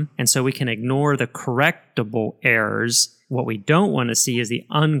fix them. And so we can ignore the correctable errors. What we don't want to see is the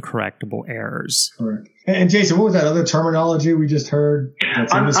uncorrectable errors. Correct. And Jason, what was that other terminology we just heard?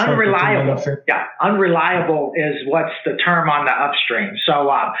 Unreliable. Yeah, unreliable is what's the term on the upstream. So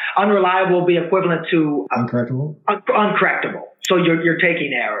unreliable will be equivalent to uncorrectable. Uncorrectable. So you're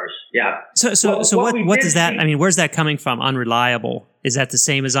taking errors. Yeah. So what does that? I mean, where's that coming from? Unreliable. Is that the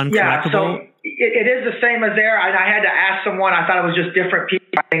same as uncorrectable? Yeah. So it is the same as there. I had to ask someone. I thought it was just different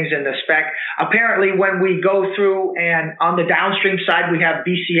things in the spec. Apparently, when we go through and on the downstream side, we have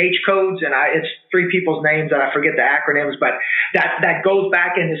BCH codes, and it's three people's names that I forget the acronyms, but that goes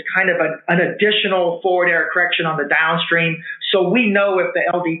back and is kind of an additional forward error correction on the downstream. So we know if the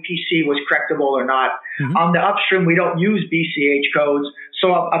LDPC was correctable or not. Mm-hmm. On the upstream, we don't use BCH codes.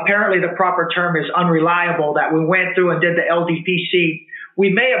 So apparently the proper term is unreliable, that we went through and did the LDPC. We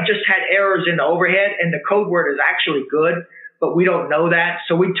may have just had errors in the overhead, and the code word is actually good, but we don't know that.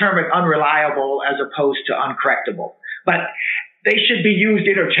 So we term it unreliable as opposed to uncorrectable. But they should be used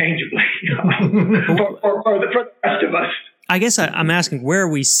interchangeably for the rest of us. I guess I'm asking, where are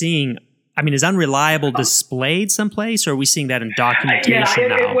we seeing? I mean, is unreliable displayed someplace, or are we seeing that in documentation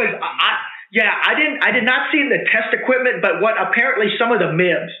now? It was. I did not see the test equipment, but what apparently some of the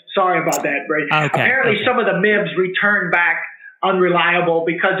MIBs. Sorry about that, Brady. Apparently some of the MIBs return back unreliable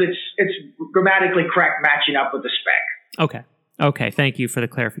because it's grammatically correct, matching up with the spec. Okay. Thank you for the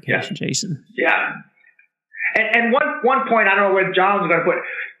clarification, Jason. Yeah. And one point, I don't know where John's going to put.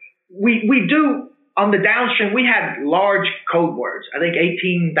 We do. On the downstream, we had large code words. I think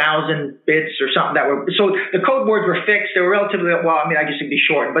 18,000 bits or something so the code words were fixed. They were relatively, I guess it'd be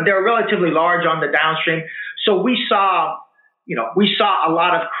short, but they were relatively large on the downstream. So we saw a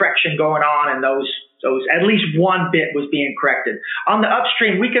lot of correction going on in those, at least one bit was being corrected. On the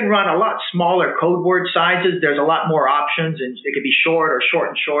upstream, we can run a lot smaller code word sizes. There's a lot more options, and it could be short or short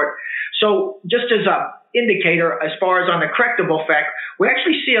and short. So just as a indicator, as far as on the correctable effect, we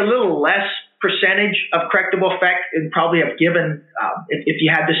actually see a little less percentage of correctable effect and probably have given if you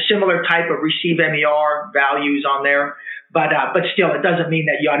had the similar type of receive MER values on there. But still, it doesn't mean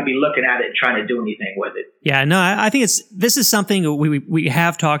that you ought to be looking at it and trying to do anything with it. Yeah, no, I think this is something we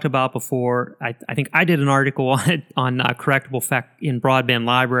have talked about before. I think I did an article on it on correctable effect in Broadband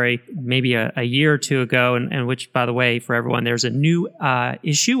Library maybe a year or two ago, and which, by the way, for everyone, there's a new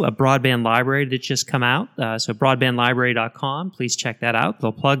issue of Broadband Library that's just come out. So broadbandlibrary.com, please check that out.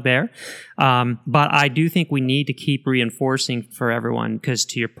 They'll plug there. But I do think we need to keep reinforcing for everyone, because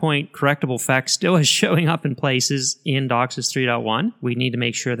to your point, correctable effect still is showing up in places in DOCSIS 3.1. We need to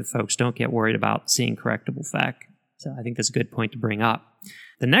make sure that folks don't get worried about seeing correctable effect. So I think that's a good point to bring up.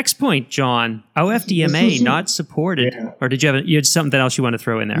 The next point, John, OFDMA not supported. Yeah. Or did you had something else you want to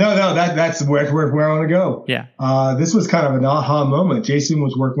throw in there? No, that's where I want to go. Yeah. This was kind of an aha moment. Jason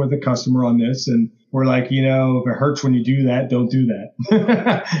was working with a customer on this, and we're like, if it hurts when you do that, don't do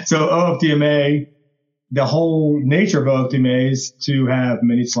that. So OFDMA, the whole nature of OFDMA is to have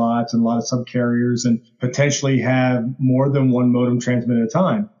many slots and a lot of subcarriers and potentially have more than one modem transmit at a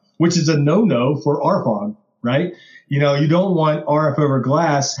time, which is a no-no for RFOG, right? You don't want RF over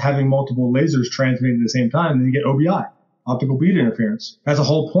glass having multiple lasers transmitting at the same time, then you get OBI, optical beat interference. That's the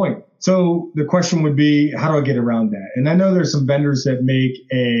whole point. So the question would be, how do I get around that? And I know there's some vendors that make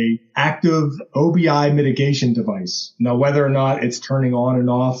a active OBI mitigation device. Now, whether or not it's turning on and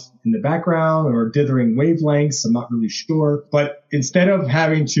off in the background or dithering wavelengths, I'm not really sure. But instead of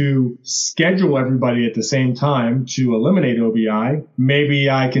having to schedule everybody at the same time to eliminate OBI, maybe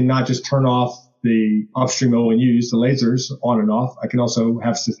I can not just turn off the upstream ONUs, the lasers, on and off. I can also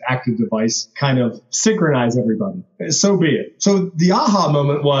have this active device kind of synchronize everybody. So be it. So the aha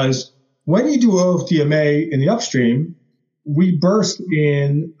moment was when you do OFDMA in the upstream, we burst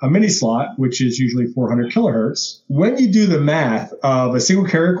in a mini slot, which is usually 400 kilohertz. When you do the math of a single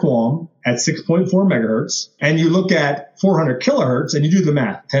carrier QAM at 6.4 megahertz, and you look at 400 kilohertz, and you do the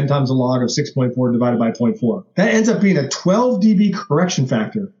math, 10 times the log of 6.4 divided by 0.4, that ends up being a 12 dB correction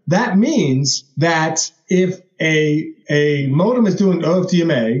factor. That means that if a modem is doing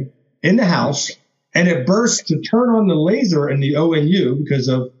OFDMA in the house, and it bursts to turn on the laser in the ONU because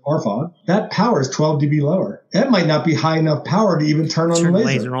of RFOG, that power is 12 dB lower. That might not be high enough power to even turn on the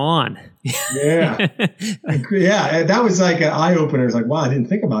laser on. Yeah. Yeah. That was like an eye-opener. It's like, wow, I didn't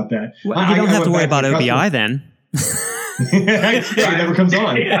think about that. Well, you don't have to worry about OBI then. It never comes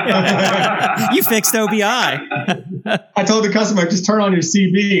on. You fixed OBI. I told the customer, just turn on your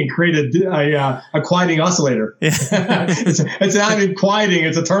CB and create a quieting oscillator. It's not even quieting,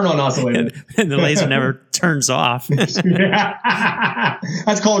 it's a turn-on oscillator. And the laser never turns off. That's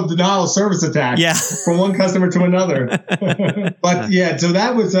called denial of service attack. Yeah. From one customer to another. But yeah, so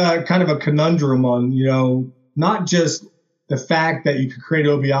that was kind of a conundrum on, not just the fact that you could create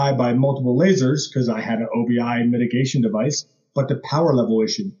OBI by multiple lasers, because I had an OBI mitigation device, but the power level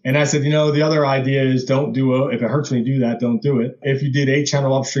issue. And I said, the other idea is don't do it. If it hurts when you do that, don't do it. If you did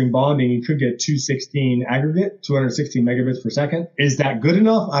 8-channel upstream bonding, you could get 216 aggregate, 216 megabits per second. Is that good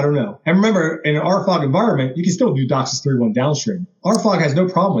enough? I don't know. And remember, in an RFOG environment, you can still do DOCSIS 3.1 downstream. RFOG has no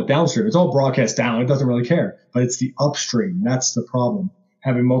problem with downstream. It's all broadcast down. It doesn't really care. But it's the upstream. That's the problem.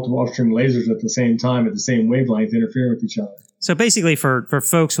 Having multiple upstream lasers at the same time, at the same wavelength, interfering with each other. So basically, for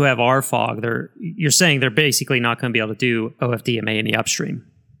folks who have RFOG, you're saying they're basically not going to be able to do OFDMA in the upstrim.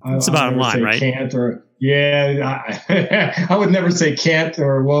 That's the bottom line, right? Can't or I would never say can't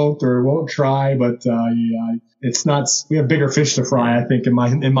or won't try, but it's not. We have bigger fish to fry, I think, in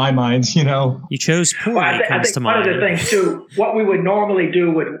my mind. You chose poorly. Well, I think one of the things too, what we would normally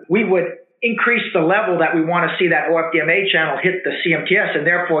do we would increase the level that we want to see that OFDMA channel hit the CMTS, and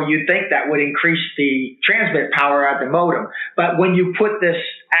therefore you'd think that would increase the transmit power of the modem. But when you put this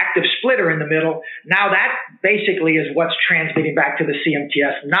active splitter in the middle, now that basically is what's transmitting back to the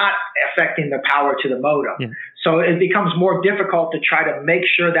CMTS, not affecting the power to the modem. Yeah. So it becomes more difficult to try to make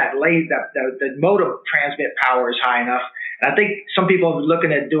sure that the modem transmit power is high enough. And I think some people are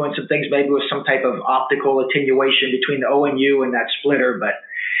looking at doing some things maybe with some type of optical attenuation between the ONU and that splitter, but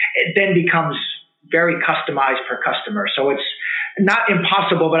it then becomes very customized per customer. So it's not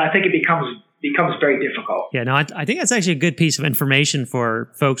impossible, but I think it becomes very difficult. Yeah, no, I think that's actually a good piece of information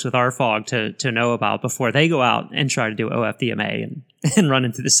for folks with RFOG to know about before they go out and try to do OFDMA and run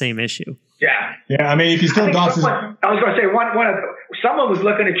into the same issue. Yeah. Yeah, I mean, if you still DOCSIS... I was going to say, someone was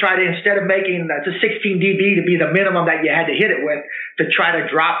looking to try to, instead of making the 16 dB to be the minimum that you had to hit it with, to try to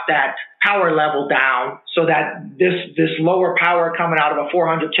drop that power level down so that this lower power coming out of a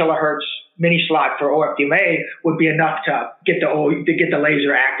 400 kilohertz mini slot for OFDMA would be enough to get the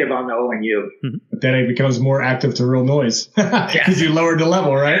laser active on the ONU. Mm-hmm. But then it becomes more active to real noise because you lowered the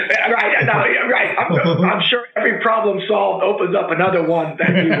level, right? Right. No, right. I'm sure every problem solved opens up another one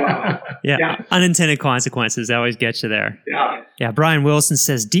that you. Yeah. Unintended consequences always get you there. Yeah. Yeah. Brian Wilson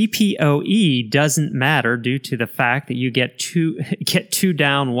says DPoE doesn't matter due to the fact that you get two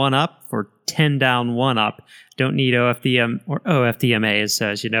down, one up for 10 down, one up. Don't need OFDM or OFDMA,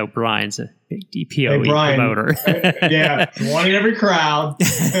 as you know, Brian's a big DPoE promoter. Yeah, one in every crowd.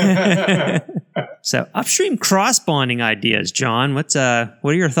 So upstream cross bonding ideas, John. What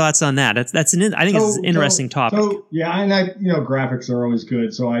are your thoughts on that? I think it's an interesting topic. So yeah, and graphics are always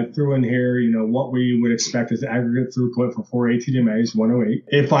good. So I threw in here, what we would expect as aggregate throughput for 4 ATDMAs, 108.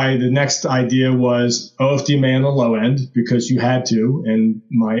 The next idea was OFDMA on the low end because you had to, and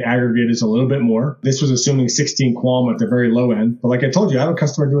my aggregate is a little bit more. This was assuming 16 QAM at the very low end. But like I told you, I have a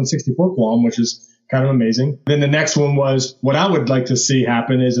customer doing 64 QAM, which is kind of amazing. Then the next one was what I would like to see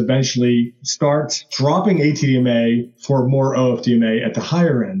happen is eventually start dropping ATDMA for more OFDMA at the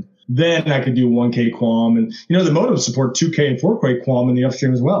higher end. Then I could do 1K QAM, and the modems support 2K and 4K QAM in the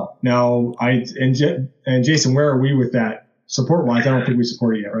upstream as well. Now, and Jason, where are we with that? Support-wise, I don't think we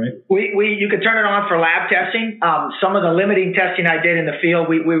support it yet, right? You could turn it on for lab testing. Some of the limiting testing I did in the field,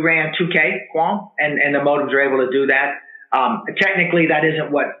 we ran 2K QAM, and the modems are able to do that. Technically, that isn't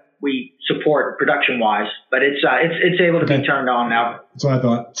what we support production-wise, but it's able to be turned on now. That's what I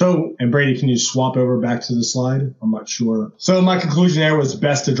thought. So, and Brady, can you swap over back to the slide? I'm not sure. So my conclusion there was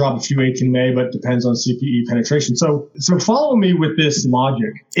best to drop a few 18A, but depends on CPE penetration. So follow me with this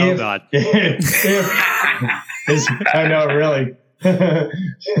logic. Oh, God. I know, really.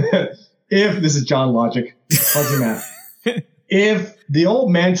 If this is John logic, fuzzy math. If the old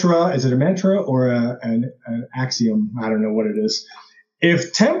mantra, is it a mantra or an axiom? I don't know what it is.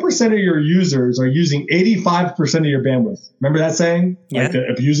 If 10% of your users are using 85% of your bandwidth, remember that saying? Yeah. Like the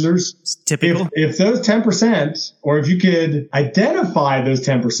abusers? It's typical. If those 10%, or if you could identify those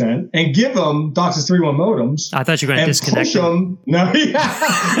 10% and give them DOCSIS 3.1 modems. I thought you were going to disconnect them. No,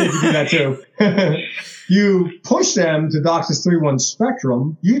 yeah, you can do that too. You push them to DOCSIS 3.1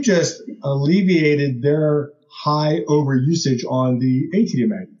 spectrum, you just alleviated their high overusage on the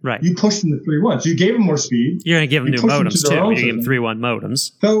ATDMA. Right. You pushed them to 3.1. So you gave them more speed. You're going to give them new modems too. You gave them 3.1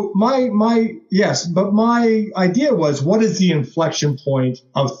 modems. So my idea was, what is the inflection point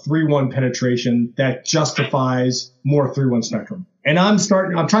of 3.1 penetration that justifies more 3.1 spectrum? And I'm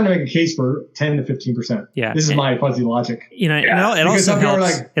trying to make a case for 10 to 15%. Yeah. This is my fuzzy logic.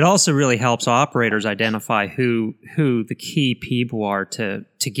 It also really helps operators identify who the key people are to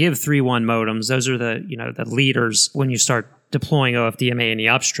give 3.1 modems. Those are the leaders when you start deploying OFDMA in the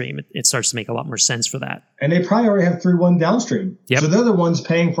upstream. It starts to make a lot more sense for that. And they probably already have 3.1 downstream. Yep. So they're the ones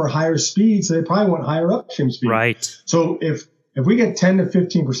paying for higher speed, so they probably want higher upstream speed. Right. So if we get 10 to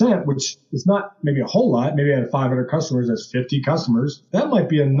 15%, which is not maybe a whole lot, maybe out of 500 customers, that's 50 customers, that might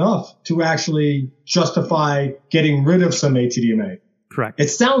be enough to actually justify getting rid of some ATDMA. Correct. It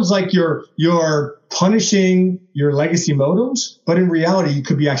sounds like you're punishing your legacy modems, but in reality, you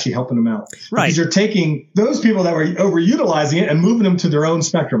could be actually helping them out. Right. Because you're taking those people that were overutilizing it and moving them to their own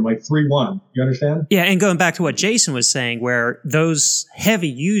spectrum, like 3.1. You understand? Yeah, and going back to what Jason was saying, where those heavy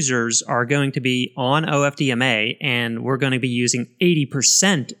users are going to be on OFDMA, and we're going to be using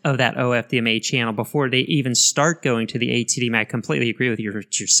 80% of that OFDMA channel before they even start going to the ATDMA. I completely agree with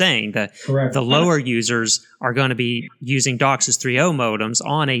what you're saying. Correct. The lower users are going to be using DOCSIS 3.0 modems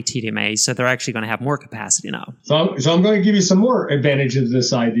on ATDMA, so they're actually going to have more capacity now. So I'm going to give you some more advantages of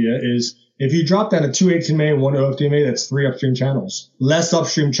this idea is if you drop down to 2 ATDMA and 1 OFDMA, that's 3 upstream channels. Less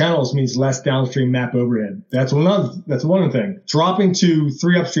upstream channels means less downstream map overhead. That's one thing. Dropping to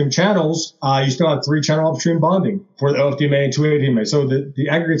 3 upstream channels, you still have 3 channel upstream bonding for the OFDMA and 2 ATDMA. So the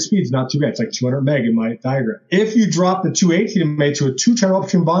aggregate speed is not too bad. It's like 200 meg in my diagram. If you drop the 2 ATDMA to a 2 channel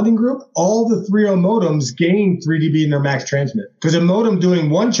upstream bonding group, all the 3.0 modems gain 3 dB in their max transmit. Because a modem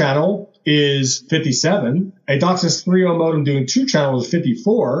doing 1 channel is 57. A DOCSIS 3.0 modem doing 2 channels is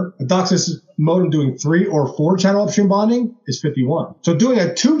 54. A DOCSIS modem doing 3 or 4 channel upstream bonding is 51. So doing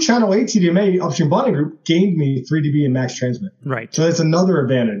a 2 channel ATDMA upstream bonding group gained me 3 dB in max transmit. Right. So that's another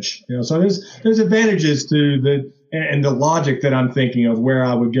advantage. So there's advantages to the logic that I'm thinking of where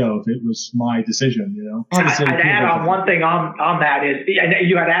I would go if it was my decision. Obviously, I'd add on one thing on that is, and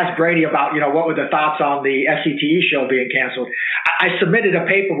you had asked Brady about what were the thoughts on the FCTE show being canceled. I submitted a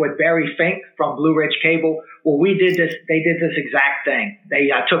paper with Barry Fink from Blue Ridge Cable. Well, they did this exact thing. They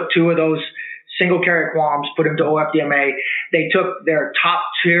took 2 of those single carrier QAMs, put them to OFDMA. They took their top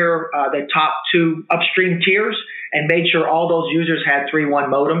 2 upstream tiers and made sure all those users had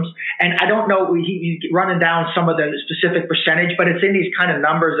 3.1 modems. And I don't know, he's running down some of the specific percentage, but it's in these kind of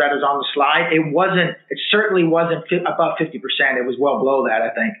numbers that is on the slide. It certainly wasn't above 50%. It was well below that,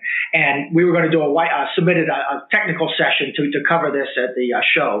 I think. And we were going to do submitted a technical session to cover this at the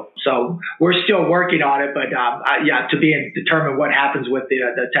show. So we're still working on it, but to determine what happens with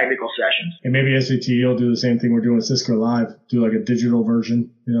the technical sessions. And maybe SCTE will do the same thing we're doing with Cisco Live, do like a digital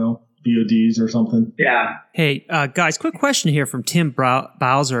version, VODs or something. Yeah. Hey, guys, quick question here from Tim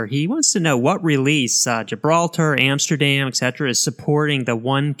Bowser. He wants to know what release, Gibraltar, Amsterdam, etc., is supporting the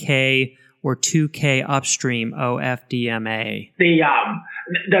 1K or 2K upstream OFDMA.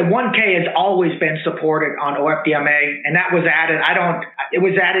 The 1K has always been supported on OFDMA, and that was added. It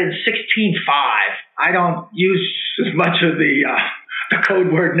was added in 16.5. I don't use as much of the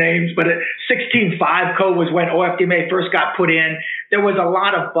code word names, but 16.5 code was when OFDMA first got put in. There was a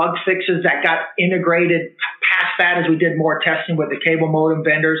lot of bug fixes that got integrated past that as we did more testing with the cable modem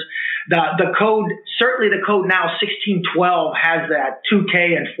vendors. The code, certainly the code now 16.12 has that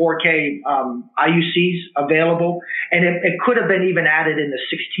 2K and 4K IUCs available, and it could have been even added in the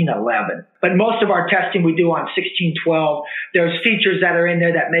 16.11. But most of our testing we do on 16.12. There's features that are in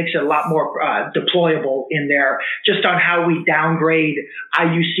there that makes it a lot more deployable in there, just on how we downgrade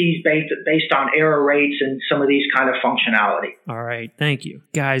IUCs based on error rates and some of these kind of functionality. All right, thank you,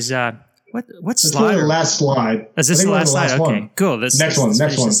 guys. What's slide? The last slide. Is this the last slide? Okay, cool. Next one.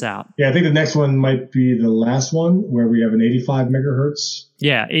 This out. Yeah, I think the next one might be the last one where we have an 85 megahertz.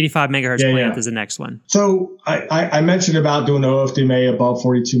 Yeah, 85 megahertz plant is the next one. So I mentioned about doing OFDMA above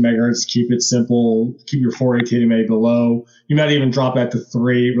 42 megahertz. Keep it simple. Keep your 4 ATDMA below. You might even drop that to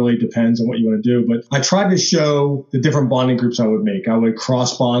 3. It really depends on what you want to do. But I tried to show the different bonding groups I would make. I would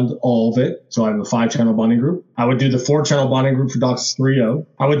cross bond all of it. So I have a 5-channel bonding group. I would do the 4-channel bonding group for DOCSIS 3.0.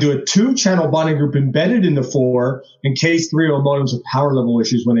 I would do a 2-channel bonding group embedded in the 4 in case 3.0 modems have power level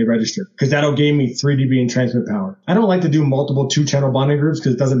issues when they register, because that'll gain me 3 dB in transmit power. I don't like to do multiple 2-channel bonding groups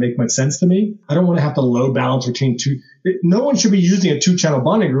because it doesn't make much sense to me. I don't want to have to load balance between 2. No one should be using a 2-channel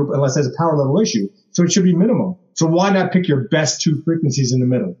bonding group unless there's a power level issue. So it should be minimal. So why not pick your best 2 frequencies in the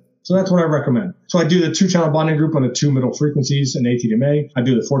middle? So that's what I recommend. So I do the 2-channel bonding group on the 2 middle frequencies in ATDMA. I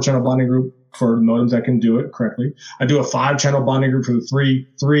do the 4-channel bonding group for modems that can do it correctly. I do a 5-channel bonding group for the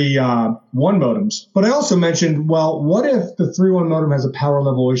 3.1 modems. But I also mentioned, well, what if the 3.1 modem has a power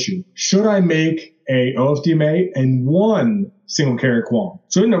level issue? Should I make a OFDMA and 1 single carrier QAM?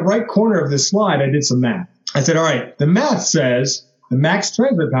 So in the right corner of this slide, I did some math. I said, all right, the math says the max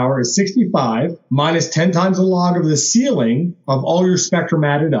transmit power is 65 minus 10 times the log of the ceiling of all your spectrum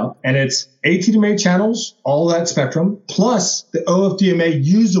added up. And it's ATDMA channels, all that spectrum, plus the OFDMA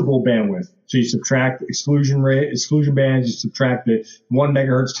usable bandwidth. So you subtract exclusion bands, you subtract the 1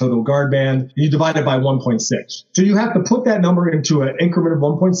 megahertz total guard band, and you divide it by 1.6. So you have to put that number into an increment of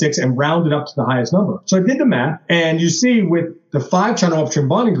 1.6 and round it up to the highest number. So I did the math, and you see with the 5-channel upstream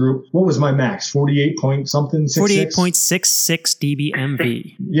bonding group, what was my max? 48 point something? 48.66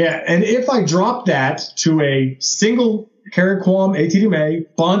 dBmV. Yeah, and if I drop that to a single carrier QAM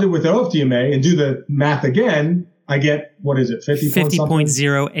ATDMA bonded with OFDMA and do the math again, I get, what is it,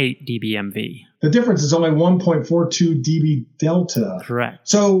 50.08 dBmV. The difference is only 1.42 dB delta. Correct.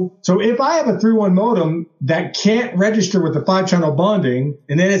 So if I have a 3.1 modem that can't register with the 5-channel bonding,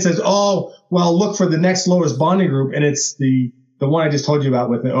 and then it says, oh, well, look for the next lowest bonding group, and it's the one I just told you about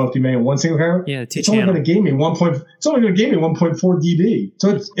with the OFDMA and one single carrier, yeah, it's only going to give me 1.4 dB.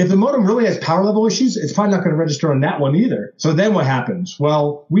 So if the modem really has power level issues, it's probably not going to register on that one either. So then what happens?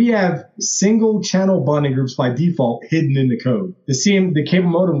 Well, we have single channel bonding groups by default hidden in the code. The cable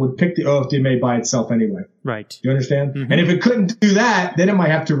modem would pick the OFDMA by itself anyway. Right. You understand? Mm-hmm. And if it couldn't do that, then it might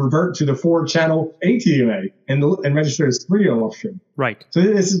have to revert to the 4-channel ATDMA and register as 3.0 upstream. Right.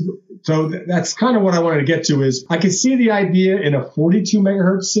 So that's kind of what I wanted to get to is I could see the idea in a 42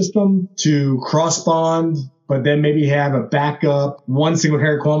 megahertz system to cross bond, but then maybe have a backup, one single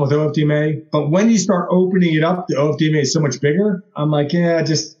carrier QAM with OFDMA. But when you start opening it up, the OFDMA is so much bigger. I'm like, yeah,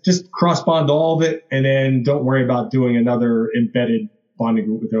 just cross bond all of it and then don't worry about doing another embedded bonding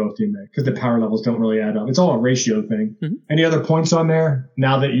group with OFDMA because the power levels don't really add up. It's all a ratio thing. Mm-hmm. Any other points on there?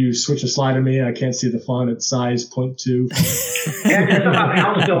 Now that you switch a slide to me, I can't see the font at size 0.2. Yeah, just about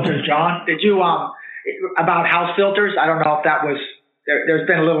house filters, John. Did you, about house filters? I don't know if that was, there's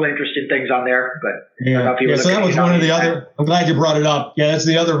been a little interesting things on there, but I don't know if you so that was one of the other, I'm glad you brought it up. Yeah, that's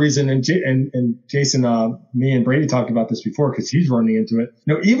the other reason. And Jason, me and Brady talked about this before because he's running into it.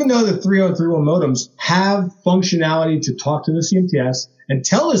 Even though the 3.0 3.1 modems have functionality to talk to the CMTS and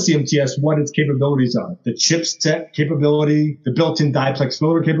tell the CMTS what its capabilities are, the chipset capability, the built-in diplex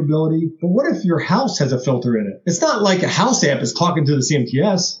filter capability. But what if your house has a filter in it? It's not like a house amp is talking to the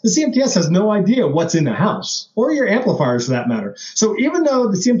CMTS. The CMTS has no idea what's in the house or your amplifiers for that matter. So even though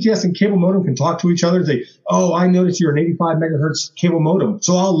the CMTS and cable modem can talk to each other and say, oh, I notice you're an 85 megahertz cable modem,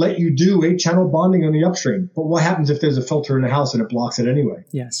 so I'll let you do 8-channel bonding on the upstream. But what happens if there's a filter in the house and it blocks it anyway?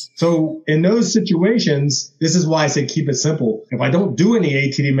 Yes. So in those situations, this is why I say keep it simple. If I don't do any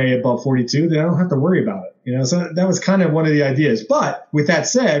ATDMA above 42, then I don't have to worry about it. So that was kind of one of the ideas. But with that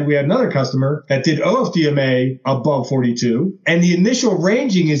said, we had another customer that did OFDMA above 42, and the initial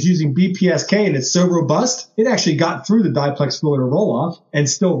ranging is using BPSK, and it's so robust, it actually got through the diplex filter roll-off and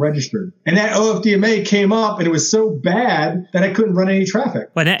still registered. And that OFDMA came up, and it was so bad that I couldn't run any traffic.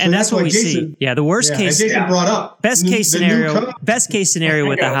 But and that's what we see. Yeah, the worst case. Jason brought up. Best case scenario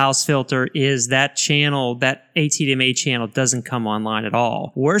with the house filter is that channel, that ATDMA channel doesn't come online at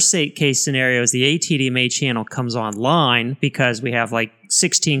all. Worst case scenario is the ATDMA channel comes online because we have like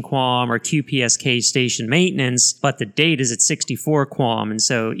 16 QAM or QPSK station maintenance, but the data is at 64 QAM. And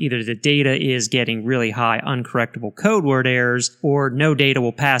so either the data is getting really high uncorrectable code word errors, or no data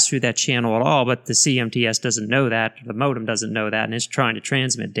will pass through that channel at all, but the CMTS doesn't know that, the modem doesn't know that, and it's trying to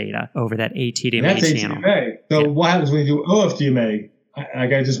transmit data over that ATDMA channel. ATDMA. So what happens when you do OFDMA?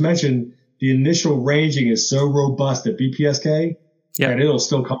 Like I just mentioned, the initial ranging is so robust at BPSK that it'll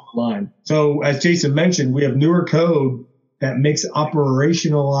still come online. So as Jason mentioned, we have newer code that makes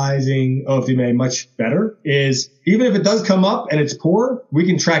operationalizing OFDMA much better. Is even if it does come up and it's poor, we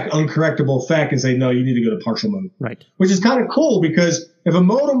can track uncorrectable effect and say, no, you need to go to partial mode. Right. Which is kind of cool because if a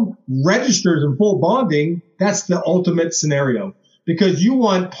modem registers in full bonding, that's the ultimate scenario. Because you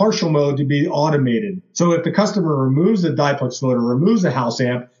want partial mode to be automated. So if the customer removes the diplex filter, removes the house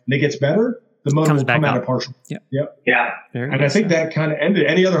amp, and it gets better, the modem will come out of partial. Yep. Yeah. And I think that kind of ended.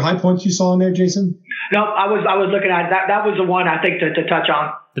 Any other high points you saw in there, Jason? No, I was looking at that. That was the one I think to touch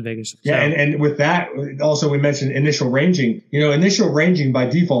on. The biggest. Yeah, and with that, also we mentioned initial ranging. Initial ranging by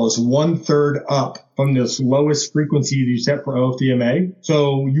default is 1/3 up from this lowest frequency you set for OFDMA.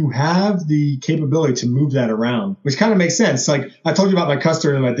 So you have the capability to move that around, which kind of makes sense. Like I told you about my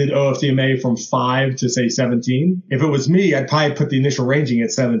customer that did OFDMA from 5 to say 17. If it was me, I'd probably put the initial ranging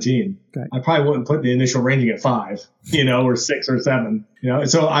at 17. Okay. I probably wouldn't put the initial ranging at 5, or 6 or 7.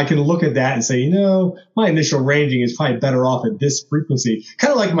 So I can look at that and say, my initial ranging is probably better off at this frequency.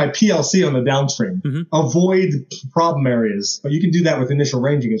 Kind of like my PLC on the downstream. Mm-hmm. Avoid problem areas. But you can do that with initial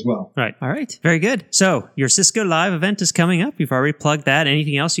ranging as well. Right. All right. Very good. So your Cisco Live event is coming up. You've already plugged that.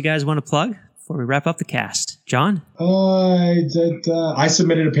 Anything else you guys want to plug before we wrap up the cast? John? I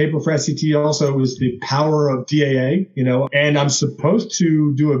submitted a paper for SCT also. It was the power of DAA, and I'm supposed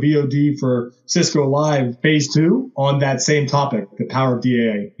to do a VOD for Cisco Live phase 2 on that same topic, the power of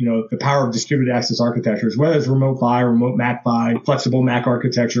DAA, the power of distributed access architectures, whether it's remote PHY, remote MAC PHY, flexible MAC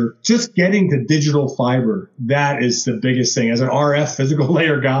architecture, just getting to digital fiber. That is the biggest thing. As an RF physical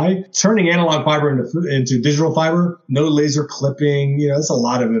layer guy, turning analog fiber into digital fiber, no laser clipping, there's a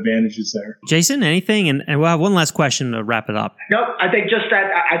lot of advantages there. Jason, anything? And we'll have one last question to wrap it up. Nope. I think just that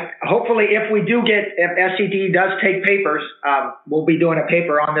hopefully if SCT does take papers, we'll be doing a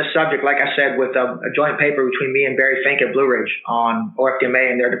paper on this subject, like I said, with a joint paper between me and Barry Fink at Blue Ridge on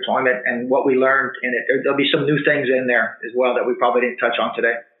OFDMA and their deployment and what we learned in it. There'll be some new things in there as well that we probably didn't touch on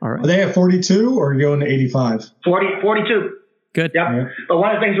today. All right. Are they at 42 or are you going to 85? 42. Good. Yep. Yeah. But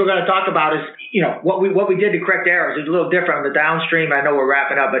one of the things we're going to talk about is, what we did to correct errors is a little different on the downstream. I know we're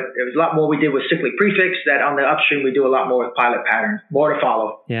wrapping up, but there was a lot more we did with cyclic prefix that on the upstream we do a lot more with pilot patterns. More to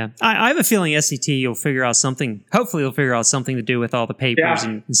follow. Yeah. I have a feeling SCT will figure out something. Hopefully they'll figure out something to do with all the papers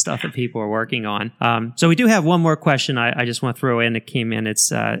and stuff that people are working on. So we do have one more question I just want to throw in that came in.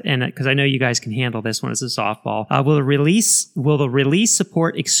 It's and because I know you guys can handle this one as a softball. Will the release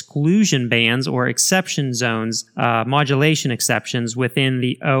support exclusion bands or exception zones, modulation exceptions within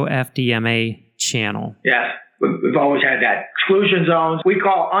the OFDMA channel? Yes, we've always had that. Exclusion zones. We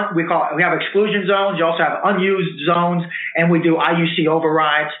have exclusion zones. You also have unused zones, and we do IUC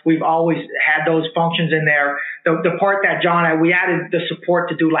overrides. We've always had those functions in there. The part that we added the support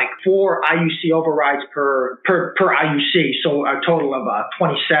to do like 4 IUC overrides per IUC, so a total of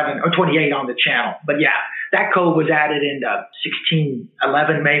 27 or 28 on the channel. But yeah, that code was added in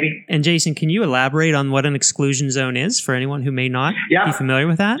 1611 maybe. And Jason, can you elaborate on what an exclusion zone is for anyone who may not be familiar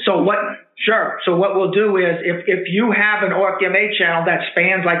with that? Sure. So what we'll do is if you have an OFDMA channel that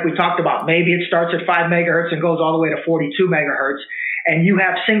spans, like we talked about, maybe it starts at 5 megahertz and goes all the way to 42 megahertz, and you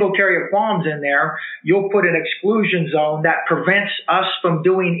have single carrier QAMs in there, you'll put an exclusion zone that prevents us from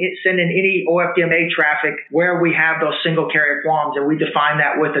sending any OFDMA traffic where we have those single carrier QAMs, and we define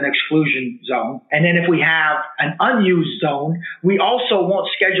that with an exclusion zone. And then if we have an unused zone, we also won't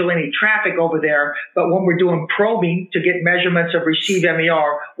schedule any traffic over there, but when we're doing probing to get measurements of receive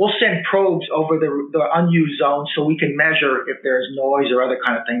MER, we'll send probes over the unused zone so we can measure if there's noise or other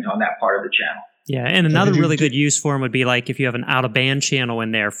kind of things on that part of the channel. Yeah, and another really good use for them would be like if you have an out-of-band channel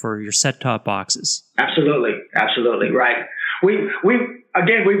in there for your set-top boxes. Absolutely, right. We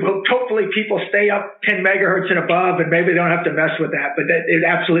hope hopefully people stay up 10 megahertz and above, and maybe they don't have to mess with that, but it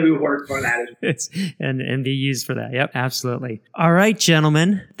absolutely would work for that. and be used for that. Yep, absolutely. All right,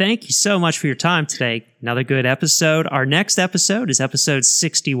 gentlemen, thank you so much for your time today. Another good episode. Our next episode is episode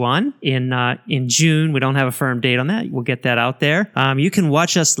 61 in June. We don't have a firm date on that. We'll get that out there. You can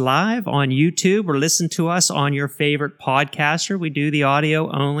watch us live on YouTube or listen to us on your favorite podcaster. We do the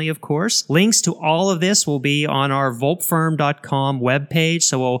audio only, of course. Links to all of this will be on our voltfirm.com webpage.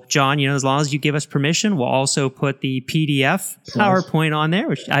 So, John, as long as you give us permission, we'll also put the PDF PowerPoint on there,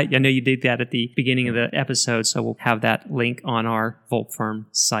 which I know you did that at the beginning of the episode. So we'll have that link on our VoltFirm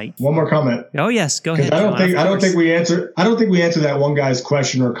site. One more comment. Oh, yes. Go ahead. I don't think we answer that one guy's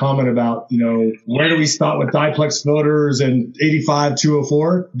question or comment about, where do we start with diplex filters and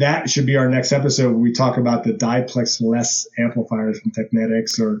 85-204? That should be our next episode where we talk about the diplex less amplifiers from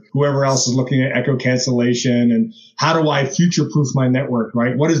Technetics or whoever else is looking at echo cancellation and how do I future-proof my network,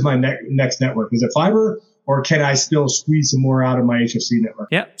 right? What is my next network? Is it fiber? Or can I still squeeze some more out of my HFC network?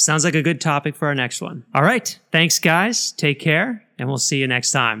 Yep. Sounds like a good topic for our next one. All right. Thanks, guys. Take care, and we'll see you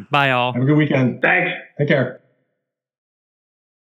next time. Bye, all. Have a good weekend. Thanks. Take care.